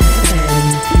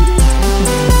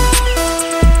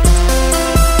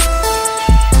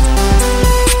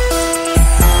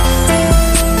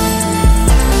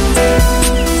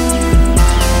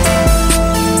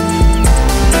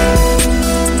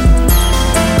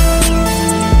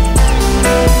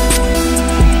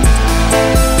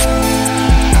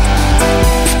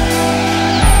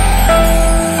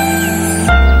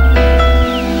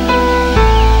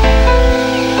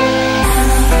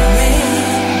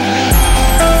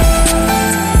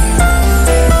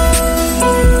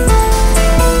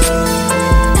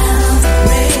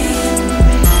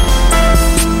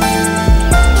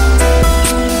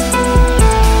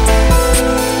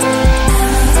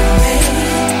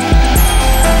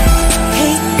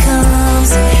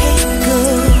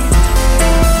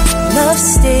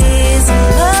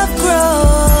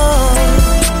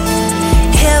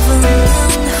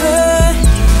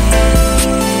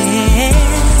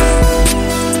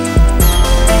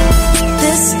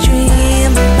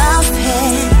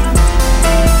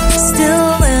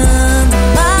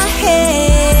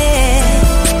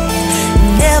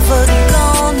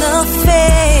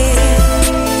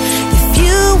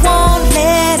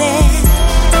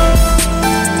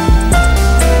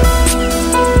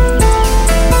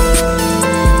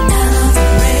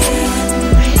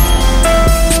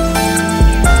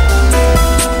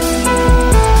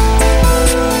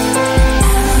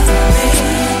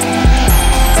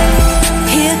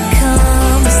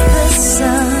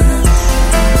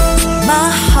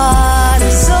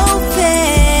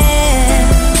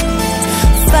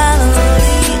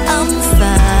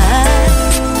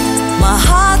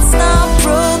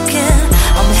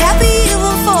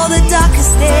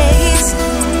 days.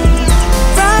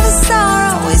 Bright star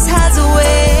always has a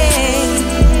way.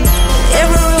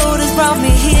 Every road has brought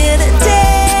me here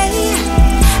today,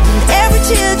 and every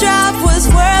teardrop was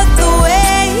worth the wait.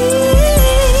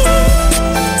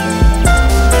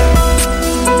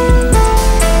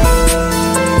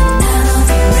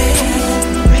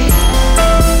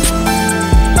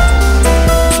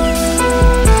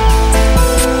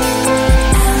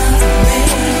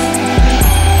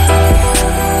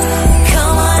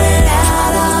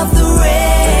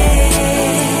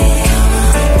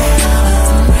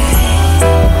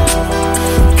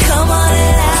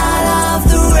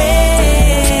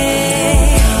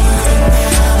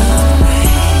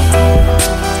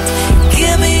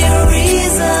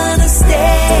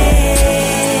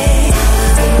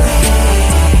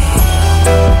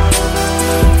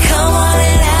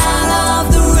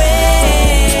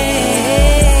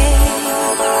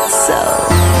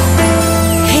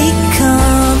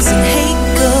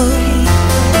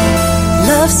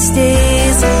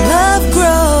 Stays and love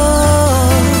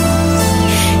grows,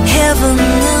 heaven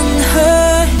in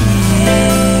her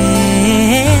hand.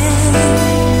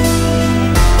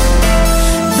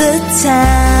 The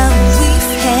time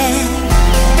we've had,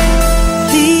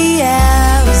 the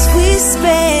hours we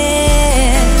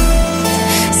spent,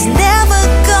 it's never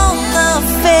gonna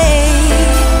fade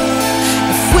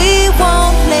if we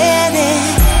won't let it.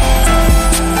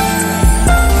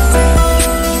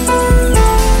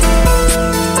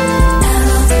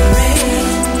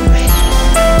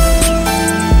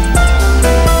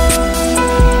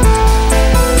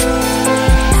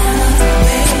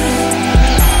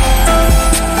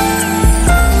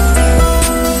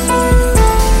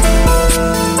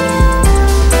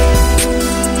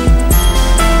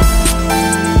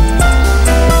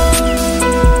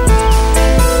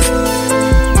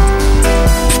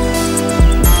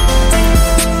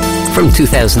 From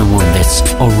 2001, that's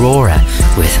Aurora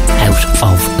with Out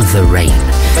of the Rain.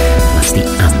 And that's the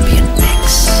ambient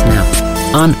mix. Now,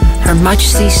 on Her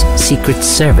Majesty's Secret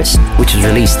Service, which was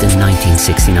released in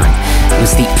 1969, it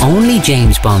was the only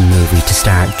James Bond movie to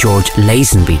star George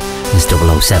Lazenby as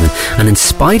 007. And in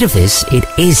spite of this, it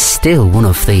is still one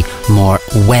of the more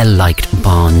well-liked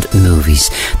Bond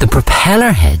movies. The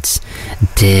Propellerheads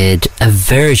did a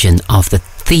version of the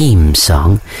theme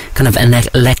song, kind of an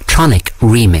electronic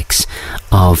remix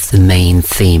of the main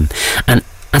theme. And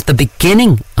at the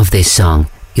beginning of this song,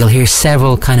 you'll hear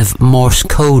several kind of Morse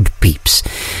code beeps.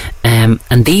 And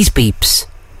these beeps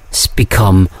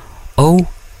become OHMSS,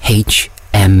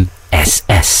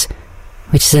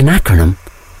 which is an acronym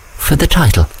for the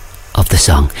title of the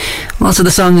song. Also,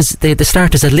 the song is, the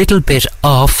start is a little bit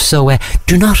off, so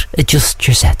do not adjust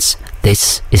your sets.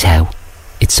 This is how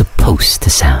it's supposed to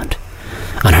sound.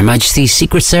 On Her Majesty's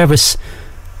Secret Service,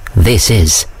 this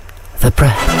is the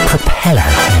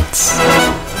Propellerheads.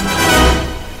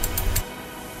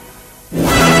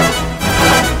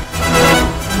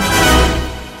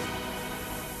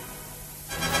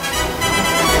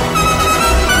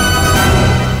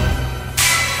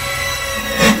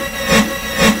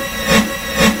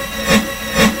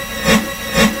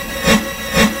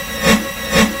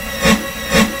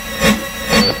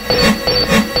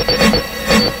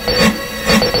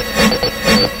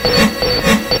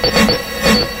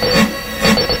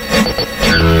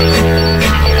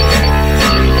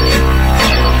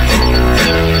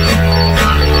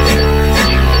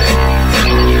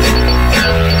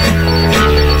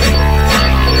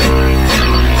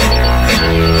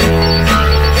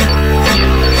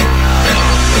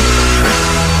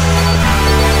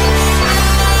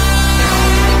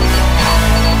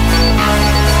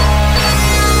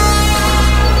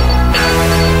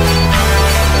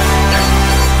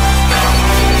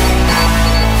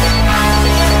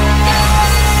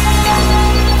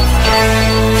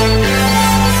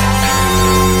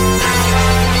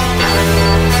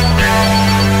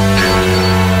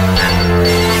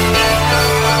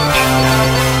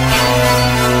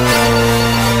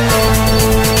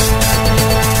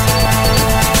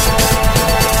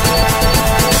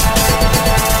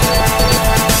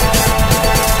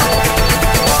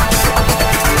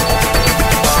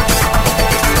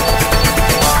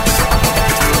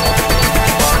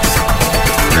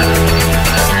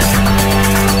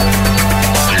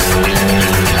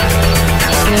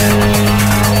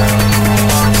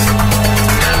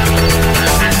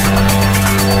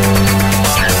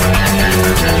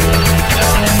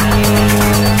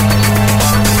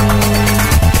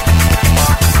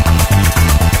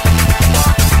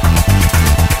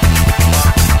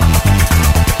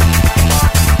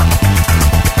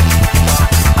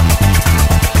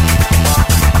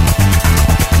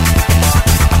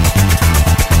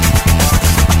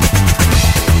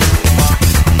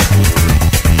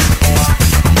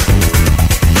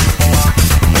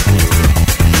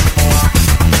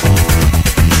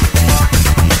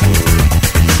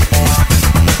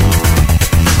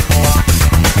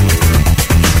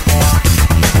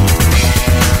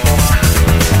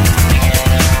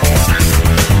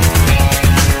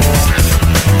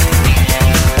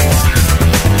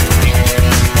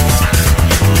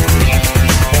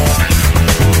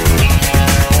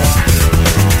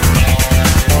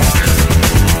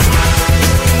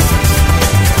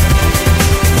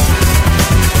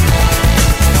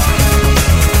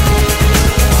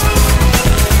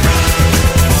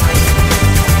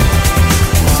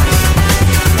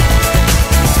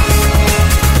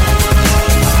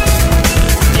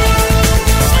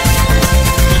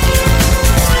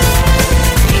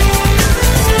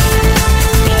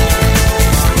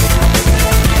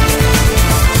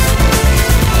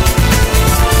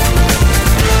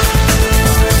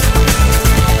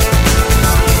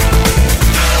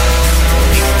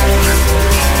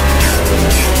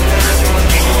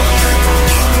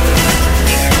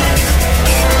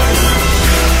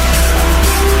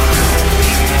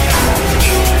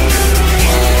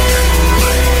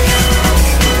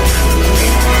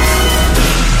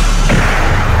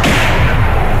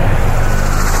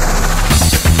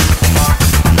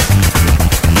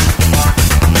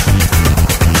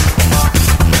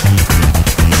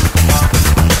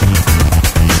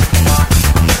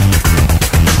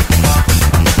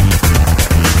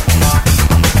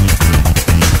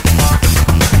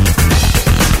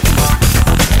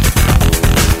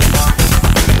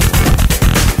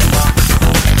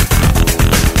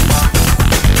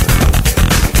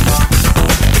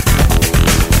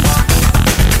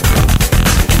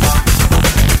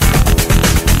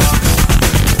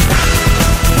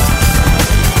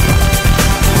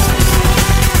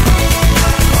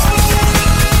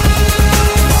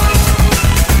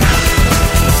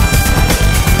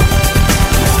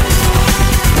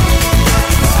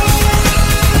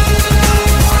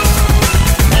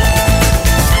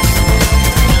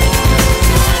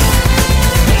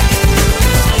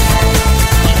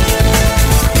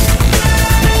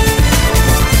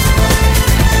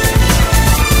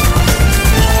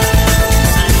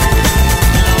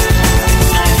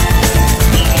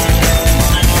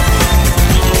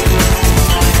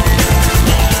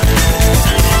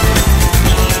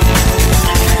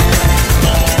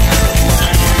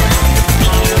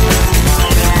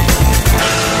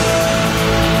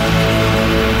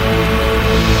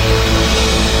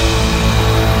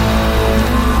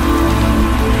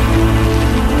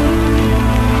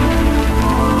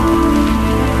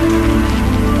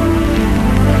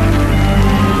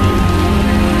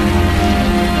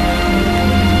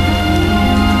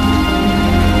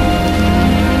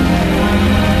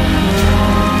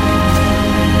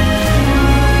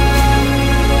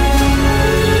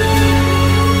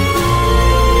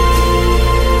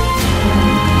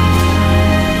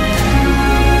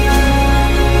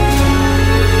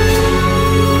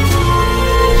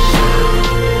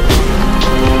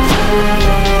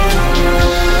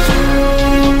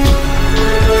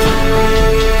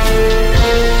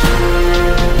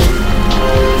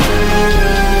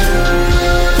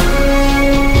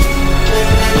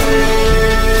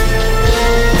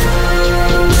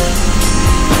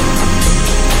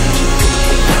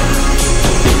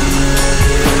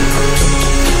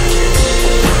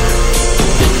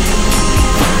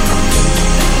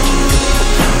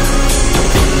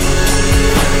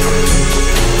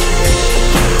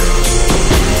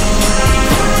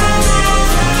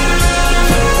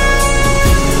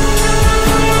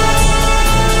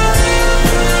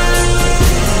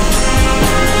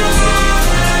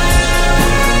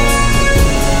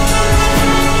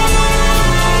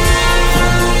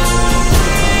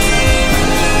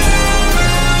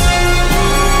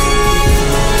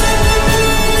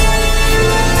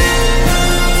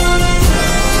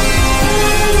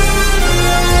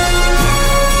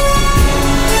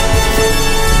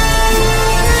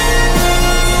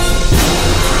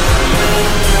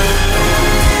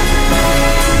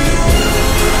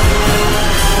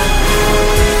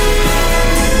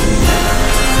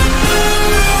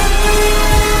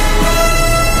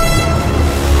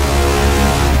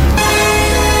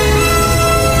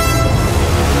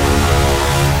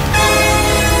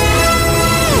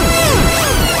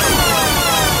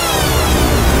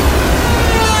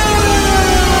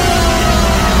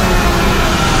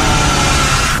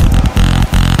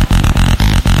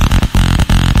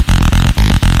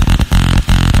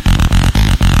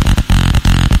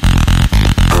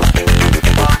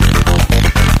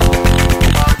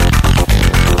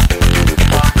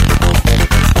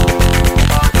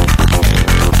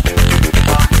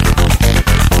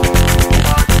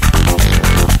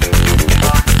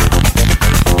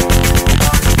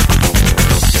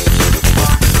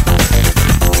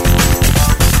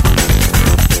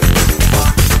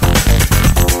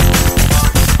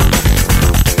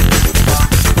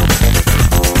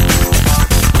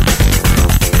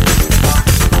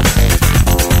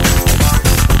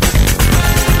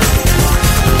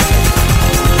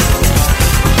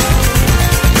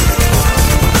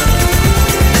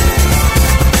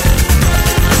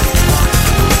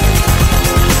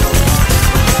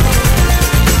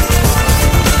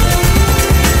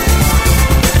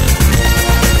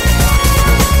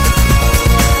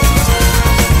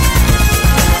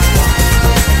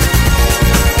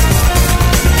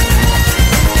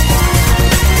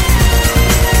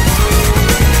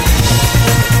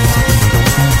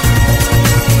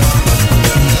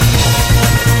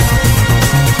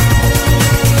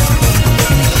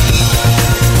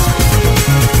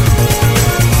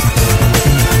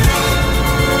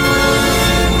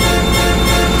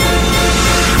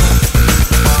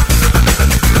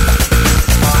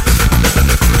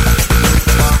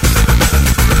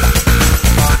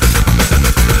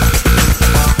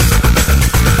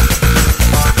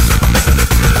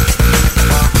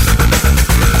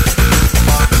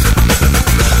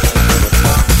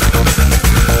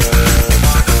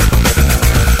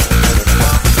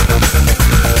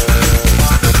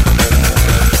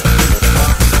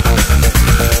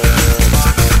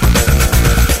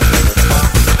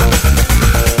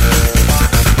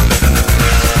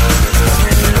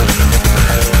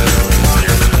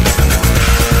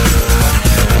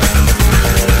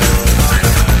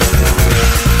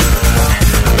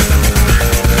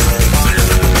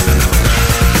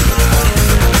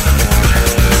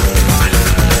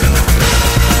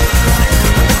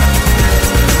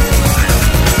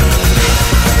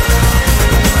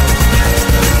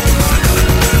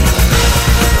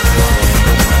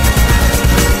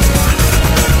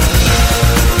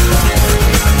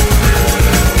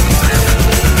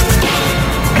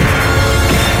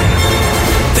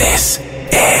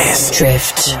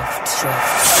 Drift.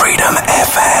 Freedom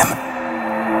FM.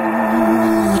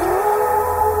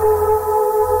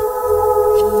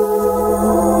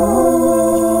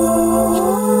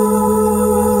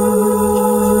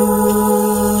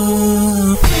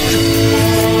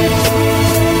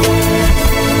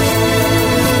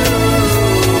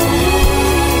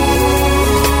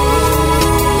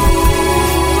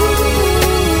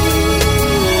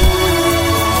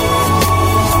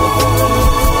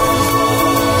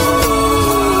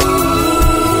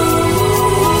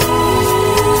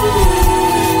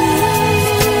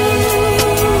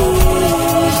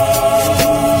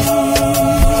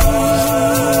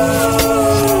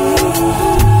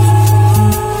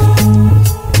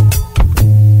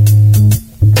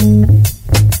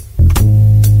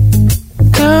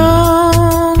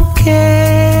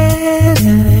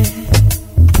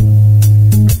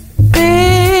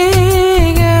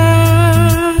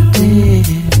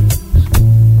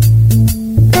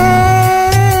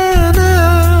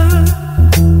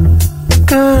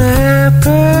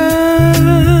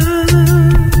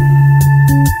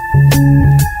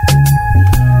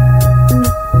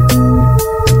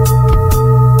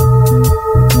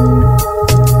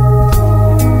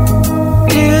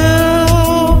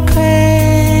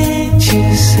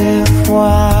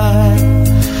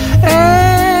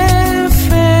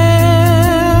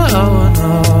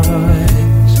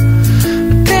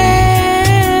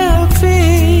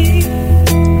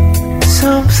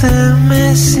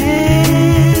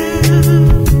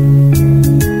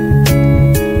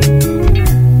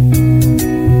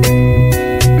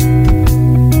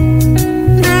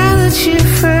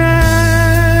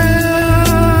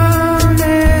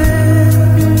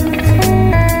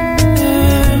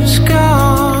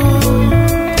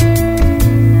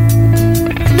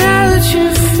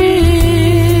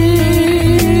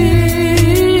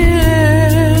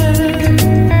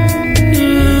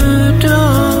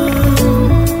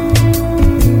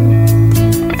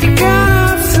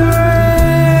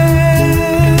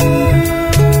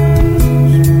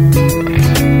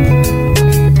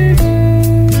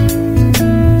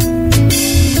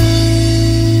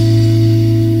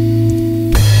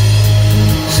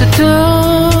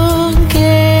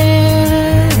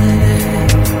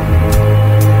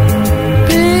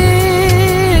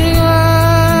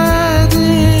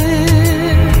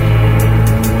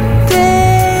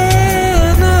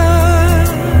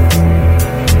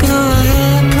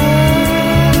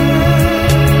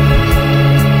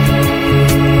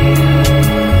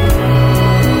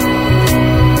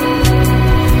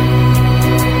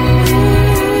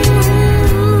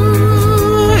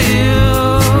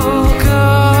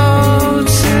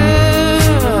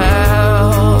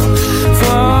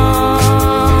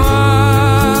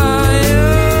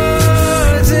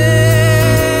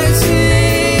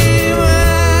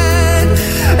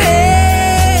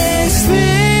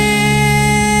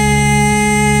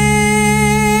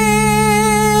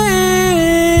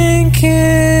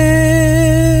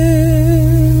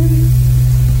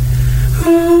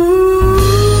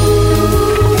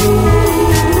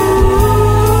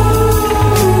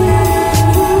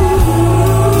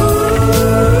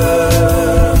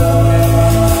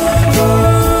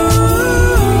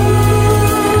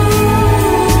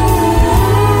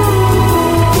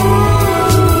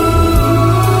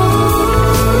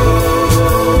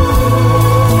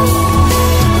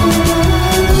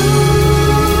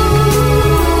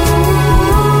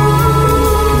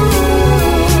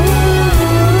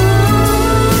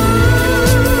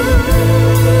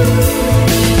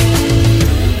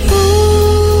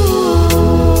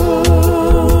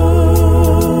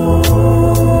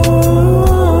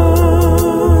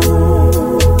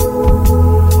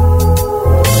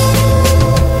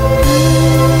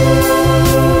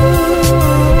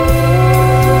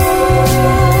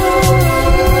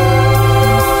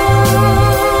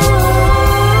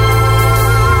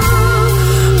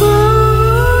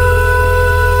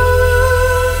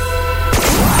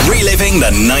 The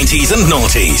 90s and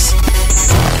noughties.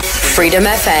 Freedom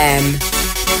FM.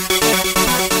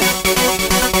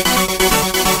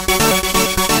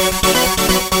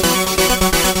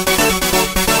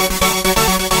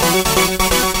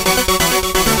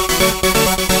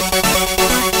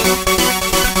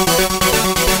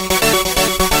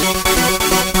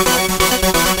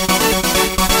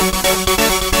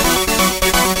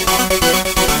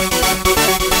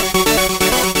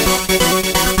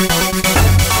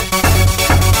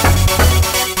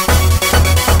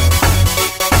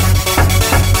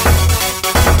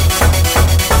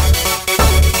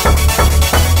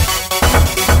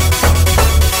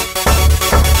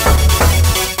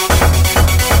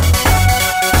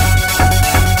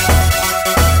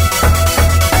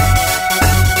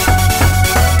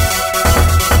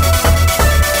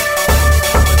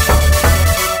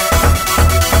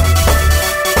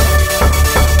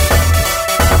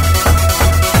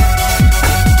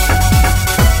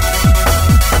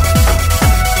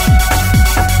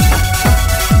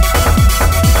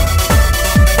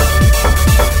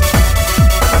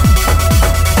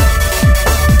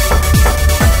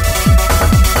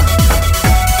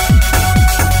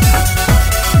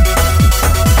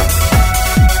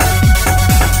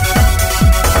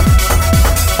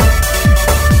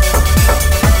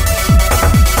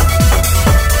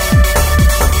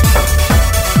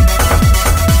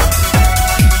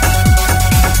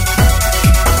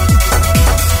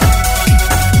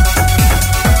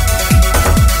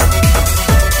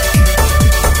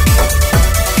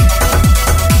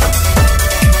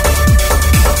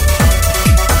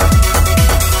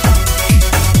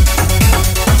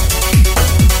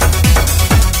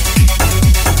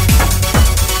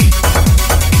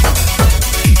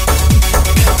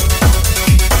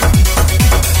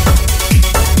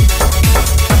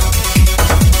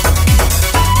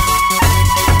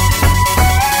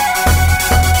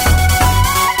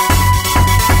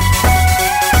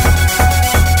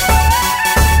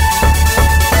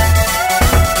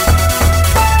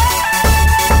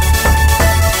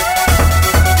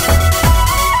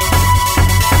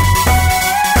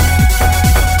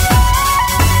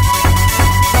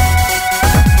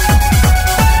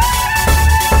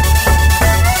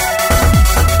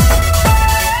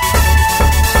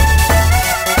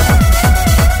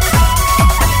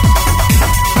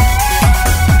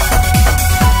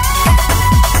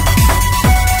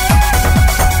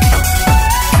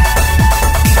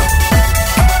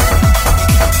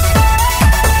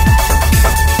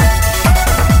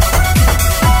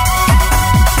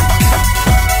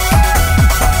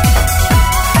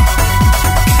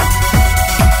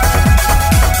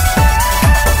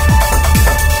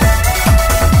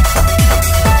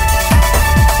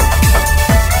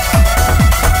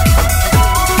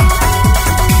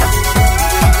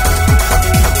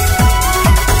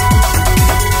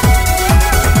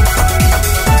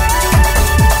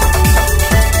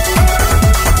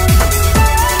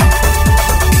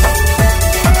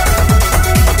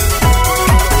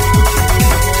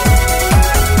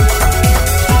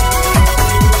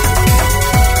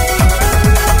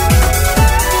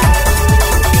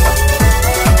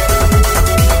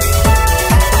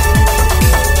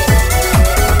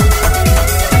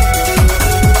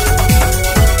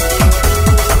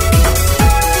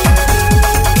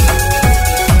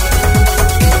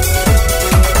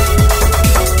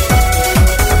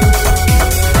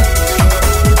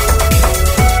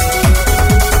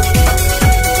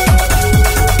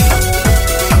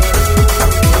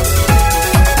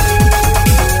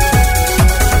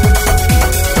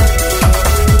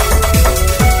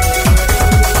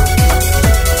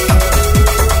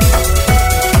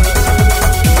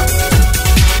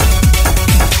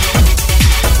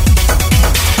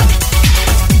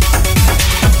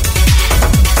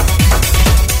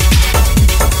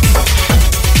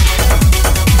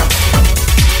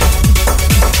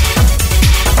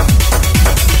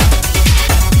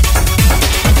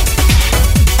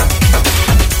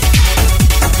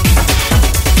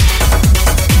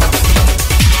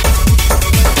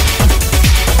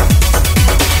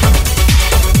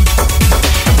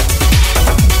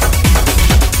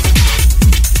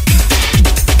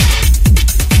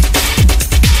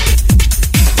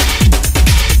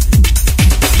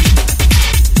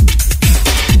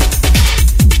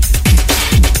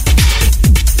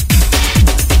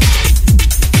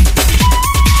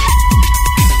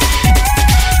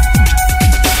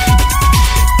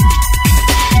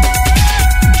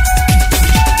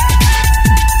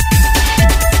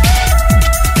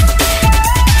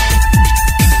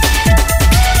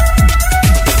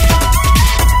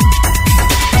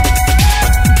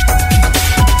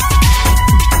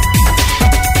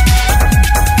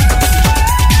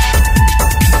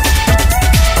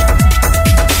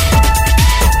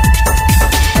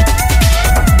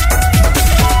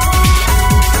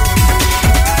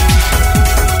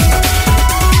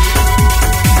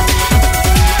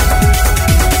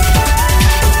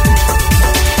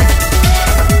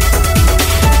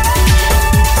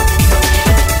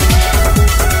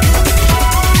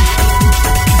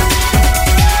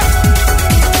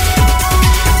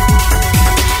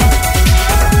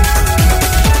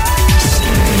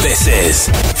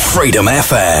 is Freedom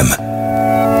FM.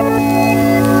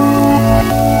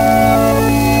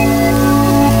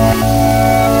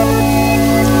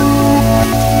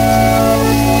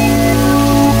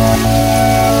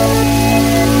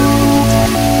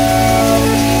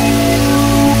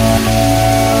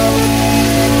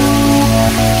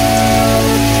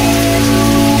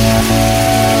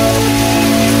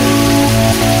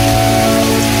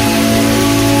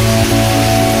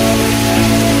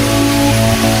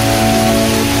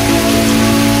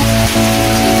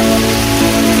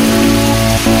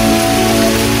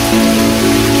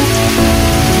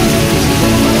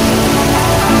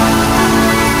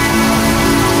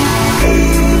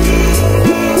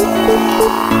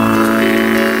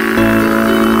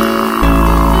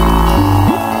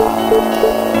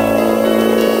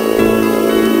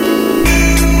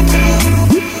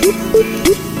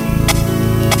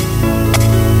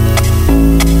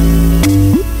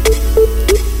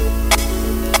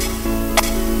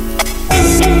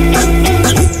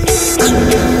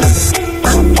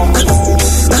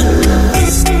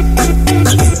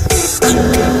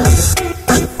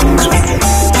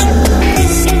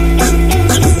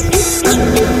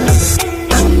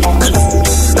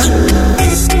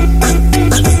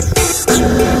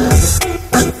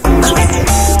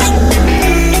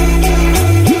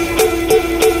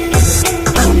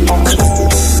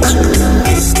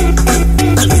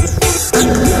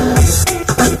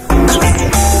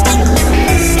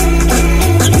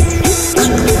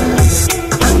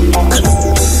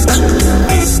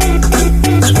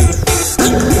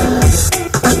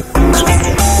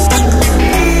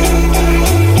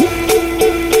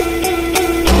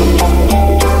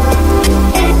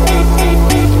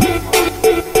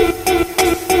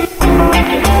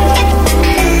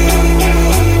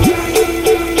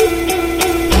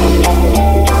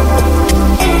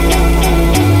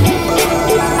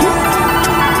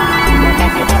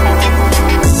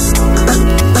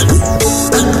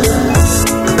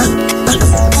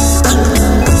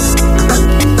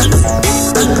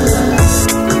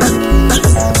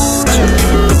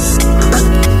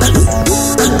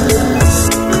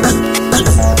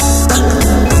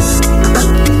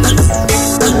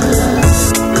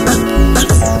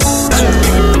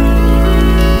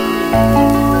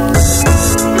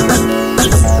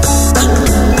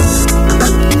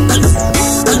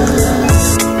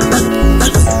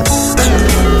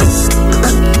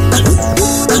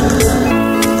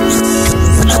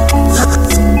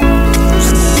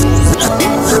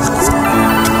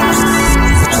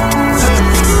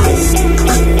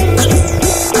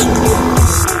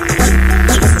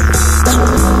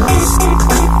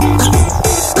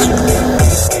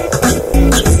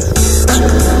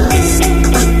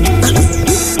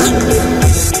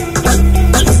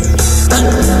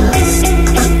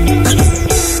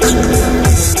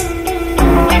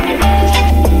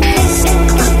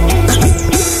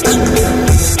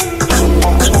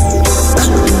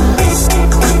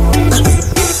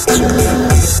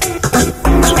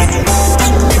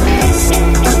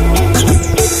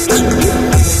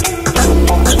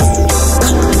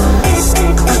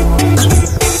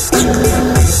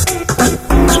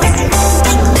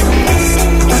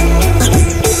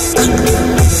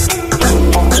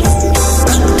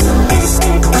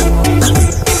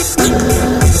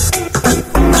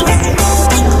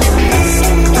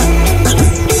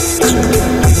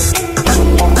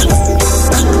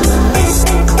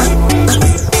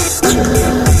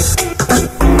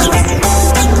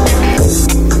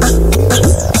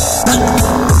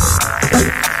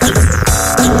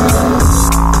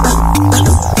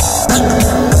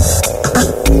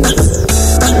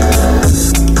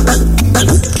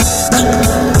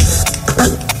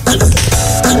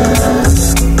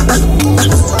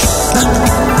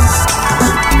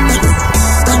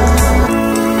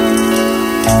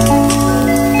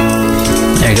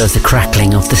 The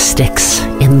crackling of the sticks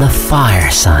in the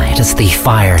Fireside. It's the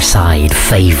Fireside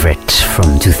favourite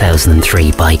from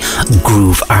 2003 by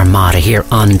Groove Armada here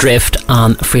on Drift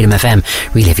on Freedom FM,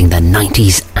 reliving the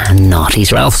 90s and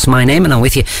noughties. Ralph's my name and I'm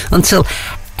with you until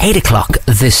 8 o'clock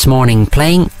this morning,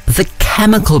 playing the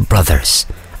Chemical Brothers,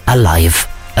 Alive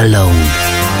Alone.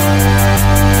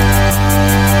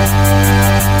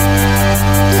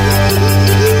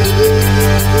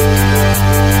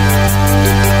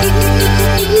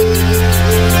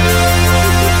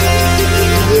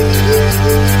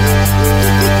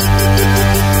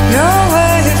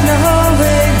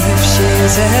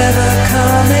 Is ever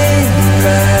coming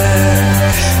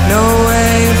back? No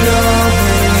way of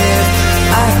knowing if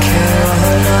I care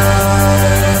or not.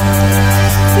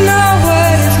 No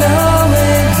way of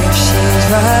knowing if she's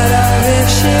right or if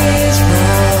she's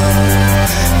wrong.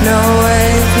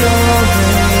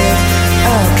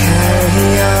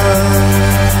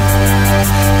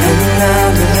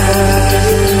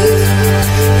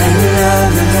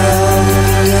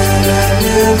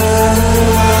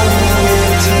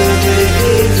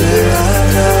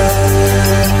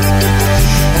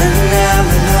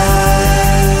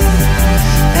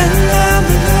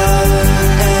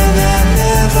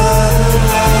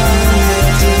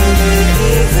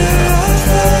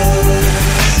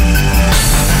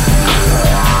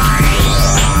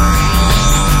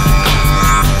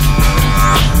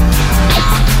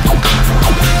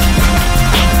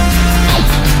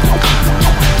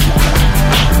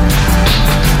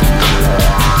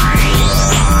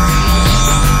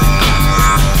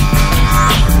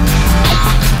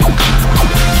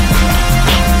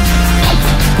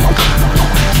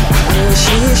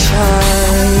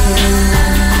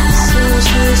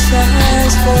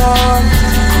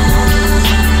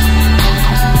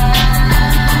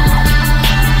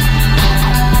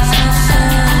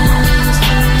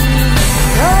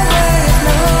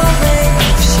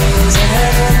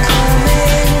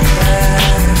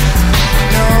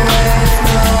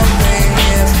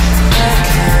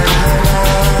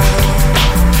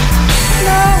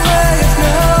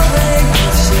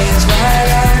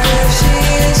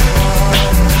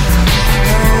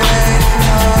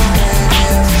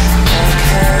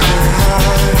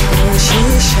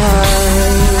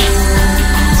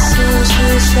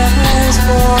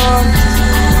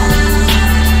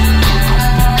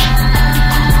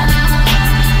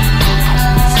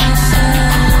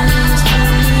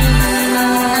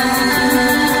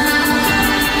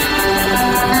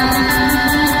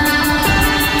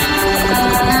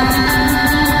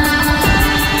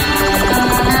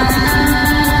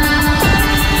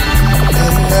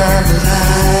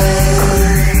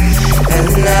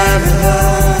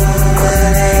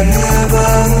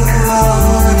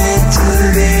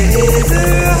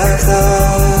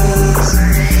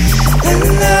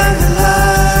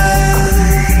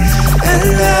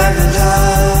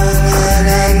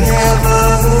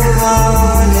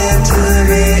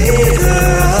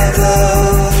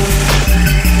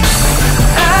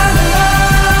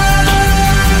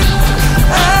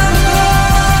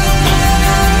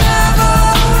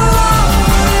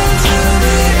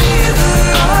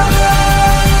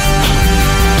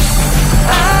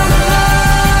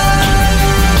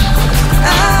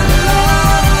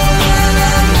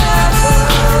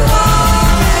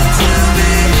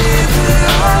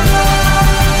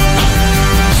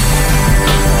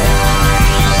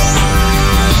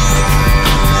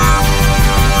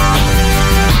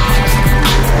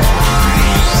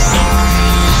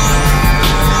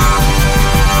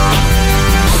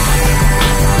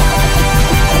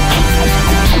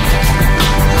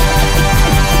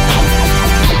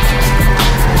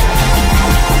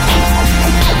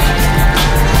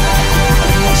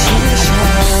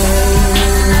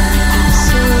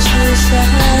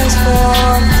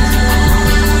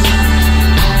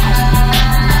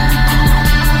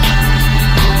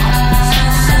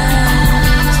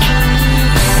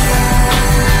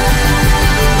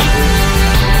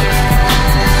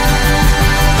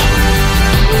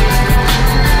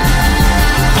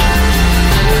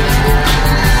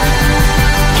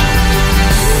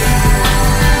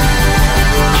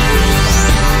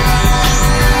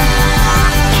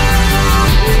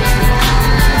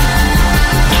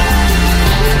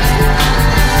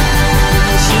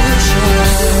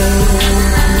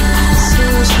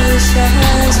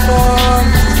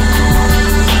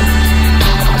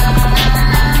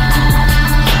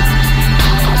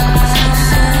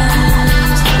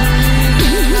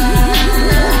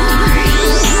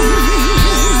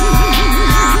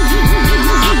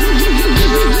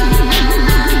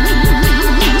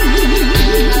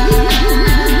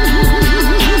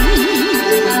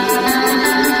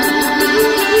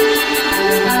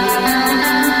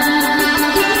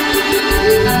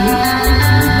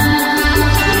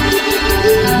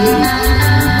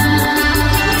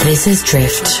 This is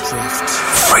Drift.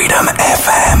 Freedom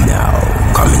FM. Now,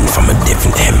 coming from a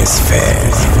different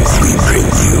hemisphere, we bring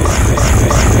you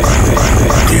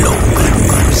global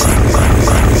music.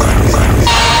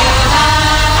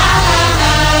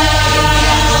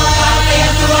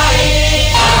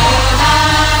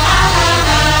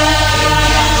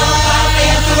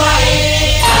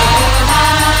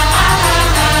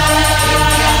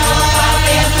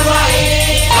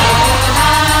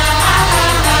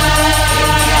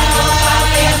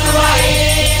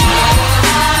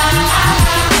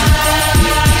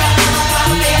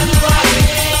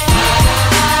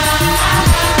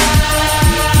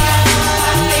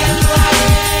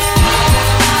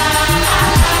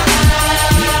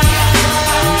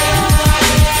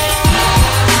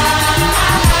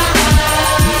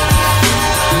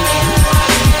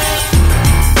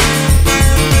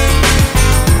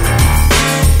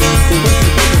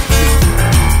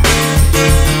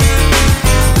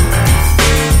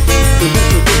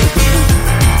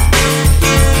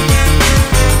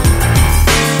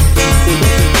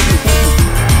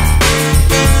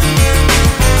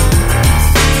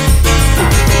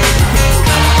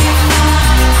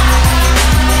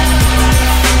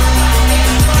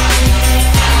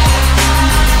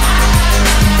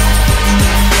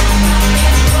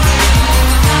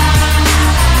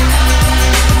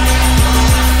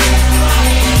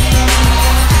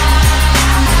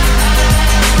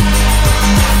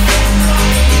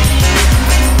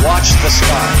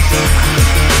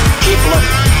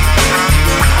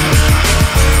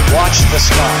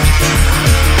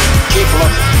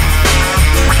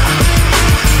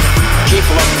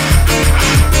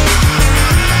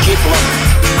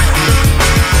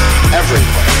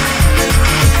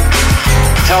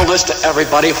 This to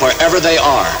everybody wherever they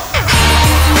are.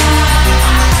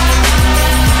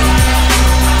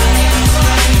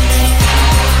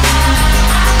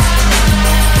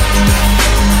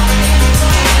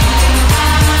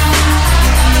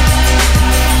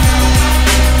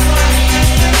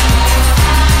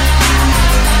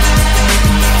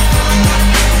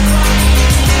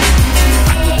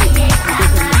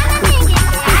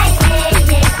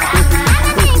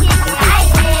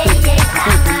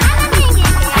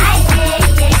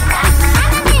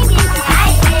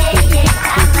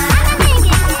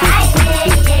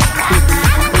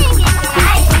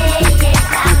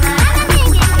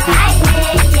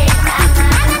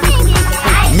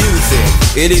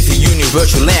 It is a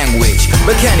universal language,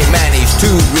 but can it manage to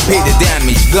repay the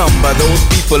damage done by those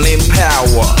people in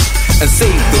power and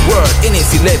save the world in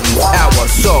its 11th hour?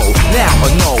 So now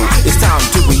I know it's time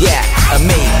to react and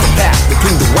make a pact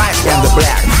between the white and the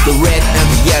black, the red and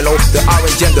the yellow, the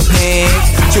orange and the pink.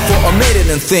 Chill for a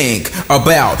minute and think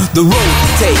about the road we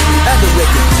take and the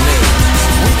record we make.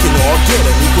 We can all get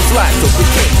an equal life so we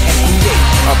can and create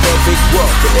a perfect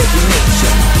world for every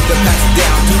nation, then pass it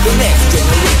down to the next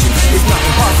generation. It's not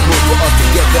impossible for us to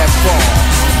get that far.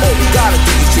 All we gotta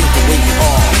do is change the way we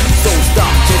are. So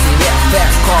stop chasing that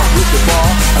fast car with the bar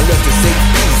and let's just say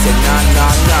peace and nah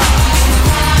nah nah.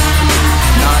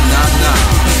 Nah nah nah.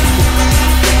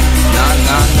 Nah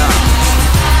nah nah.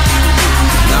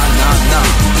 Nah nah nah.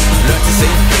 Learn to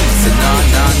say peace and nah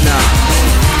nah nah.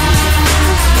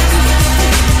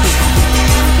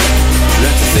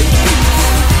 Learn to say peace.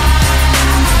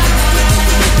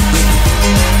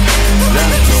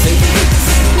 Learn to say peace.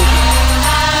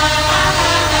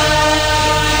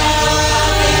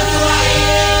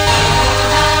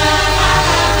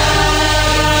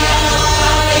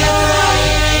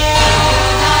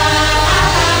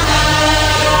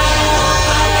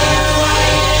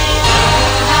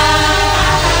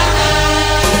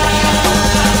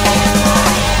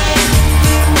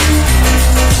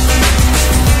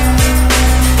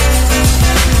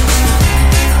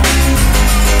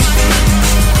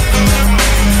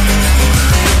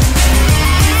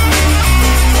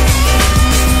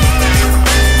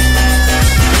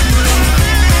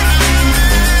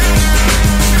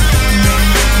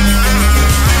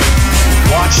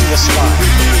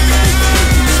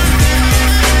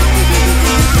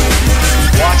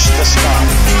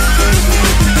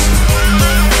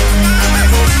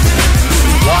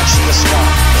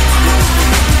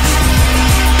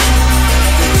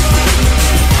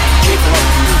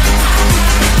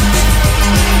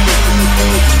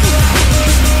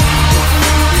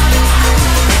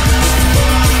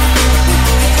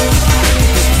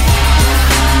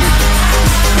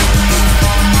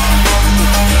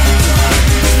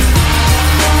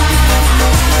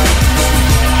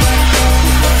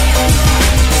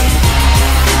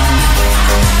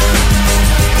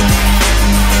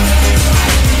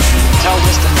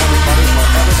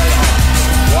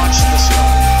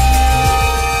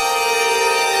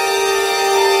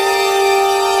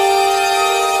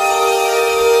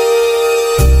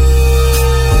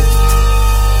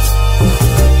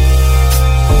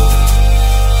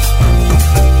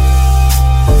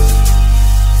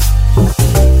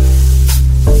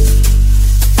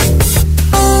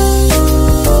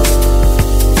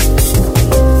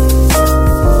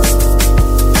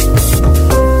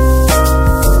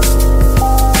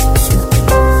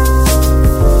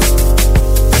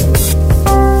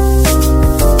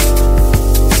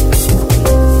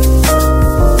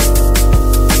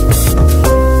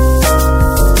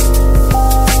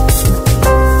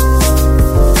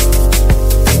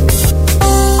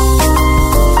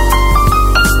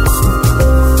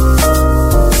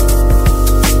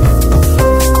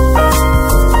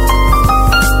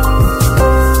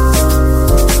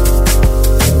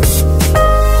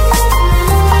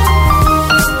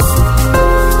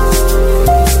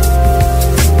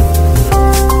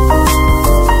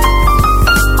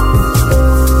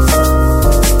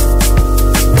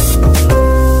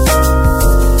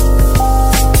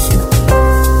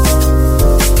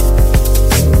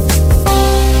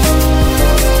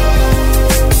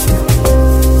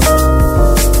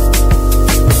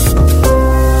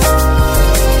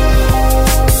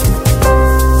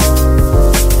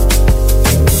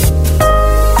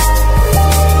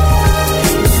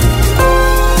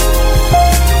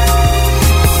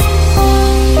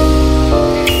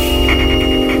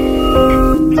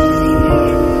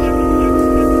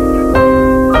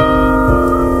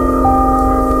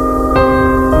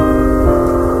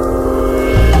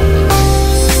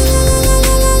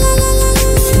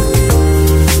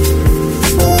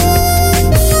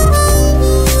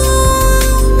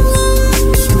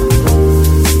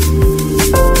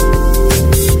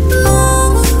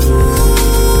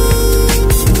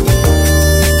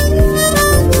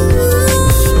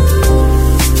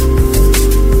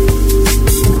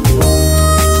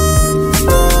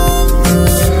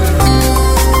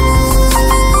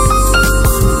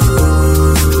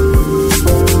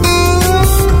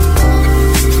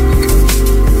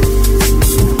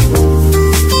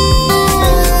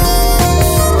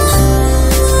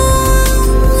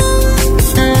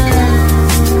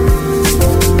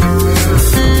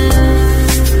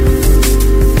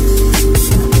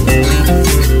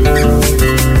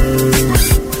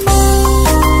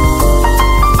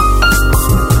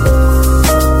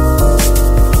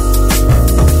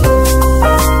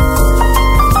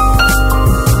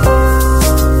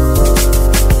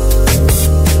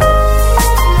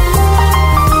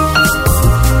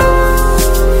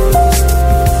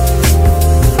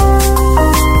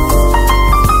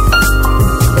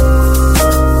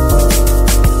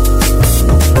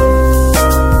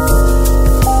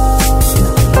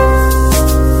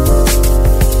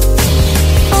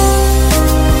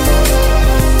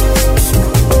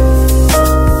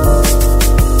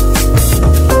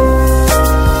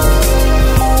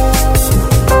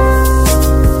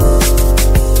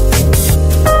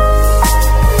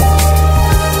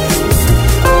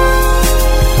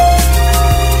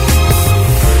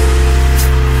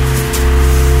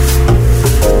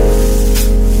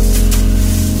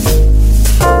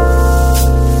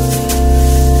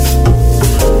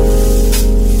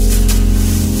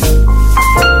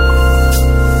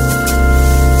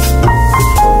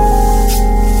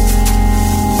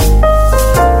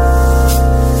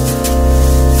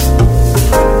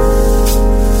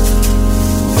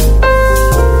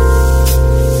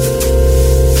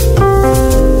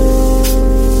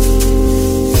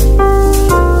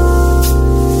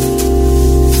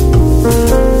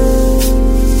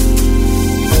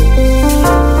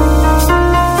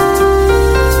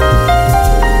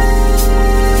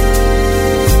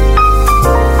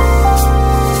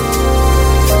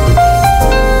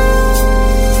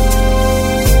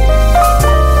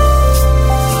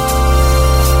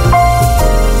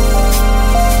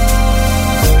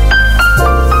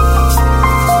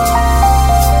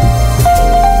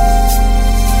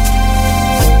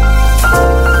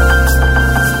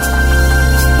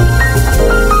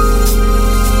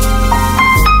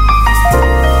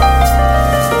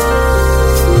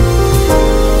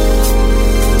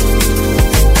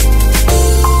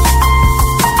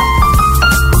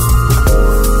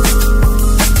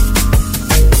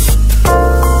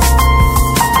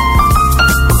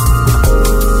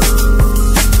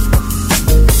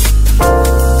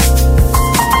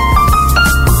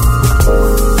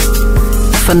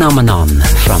 Phenomenon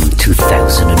from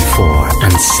 2004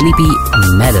 and Sleepy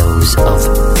Meadows of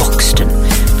Buxton.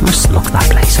 I must look that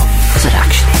place up. Does it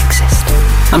actually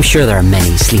exist? I'm sure there are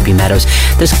many Sleepy Meadows.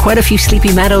 There's quite a few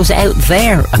Sleepy Meadows out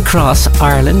there across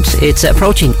Ireland. It's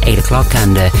approaching 8 o'clock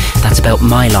and that's about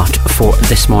my lot for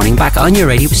this morning. Back on your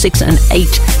radio 6 and 8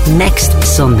 next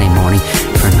Sunday morning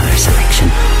for another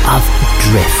selection of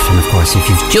Drift. And of course, if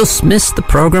you've just missed the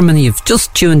programme and you've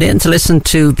just tuned in to listen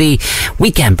to the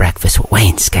Weekend Breakfast with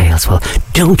Wayne Scales, well,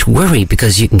 don't worry,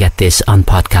 because you can get this on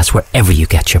podcast wherever you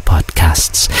get your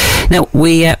podcasts. Now,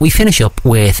 we finish up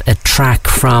with a track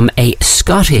from a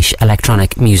Scottish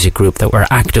electronic music group that were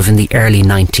active in the early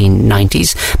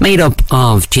 1990s, made up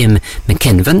of Jim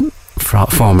McKinvin,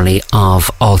 formerly of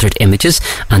Altered Images,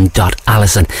 and Dot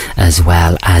Allison, as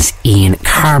well as Ian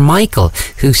Carmichael,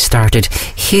 who started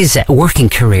his working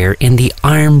career in the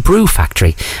Iron Brew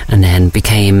factory and then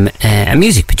became a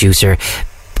music producer,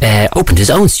 opened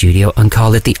his own studio and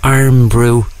called it the Iron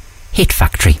Brew Hit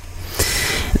Factory.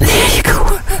 There you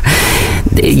go.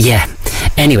 Yeah.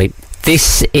 Anyway,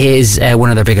 this is one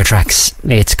of their bigger tracks.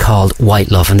 It's called White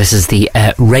Love, and this is the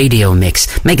radio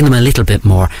mix, making them a little bit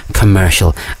more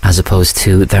commercial as opposed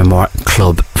to their more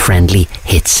club-friendly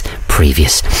hits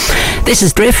previous. This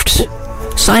is Drift,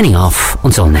 signing off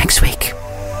until next week.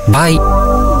 Bye.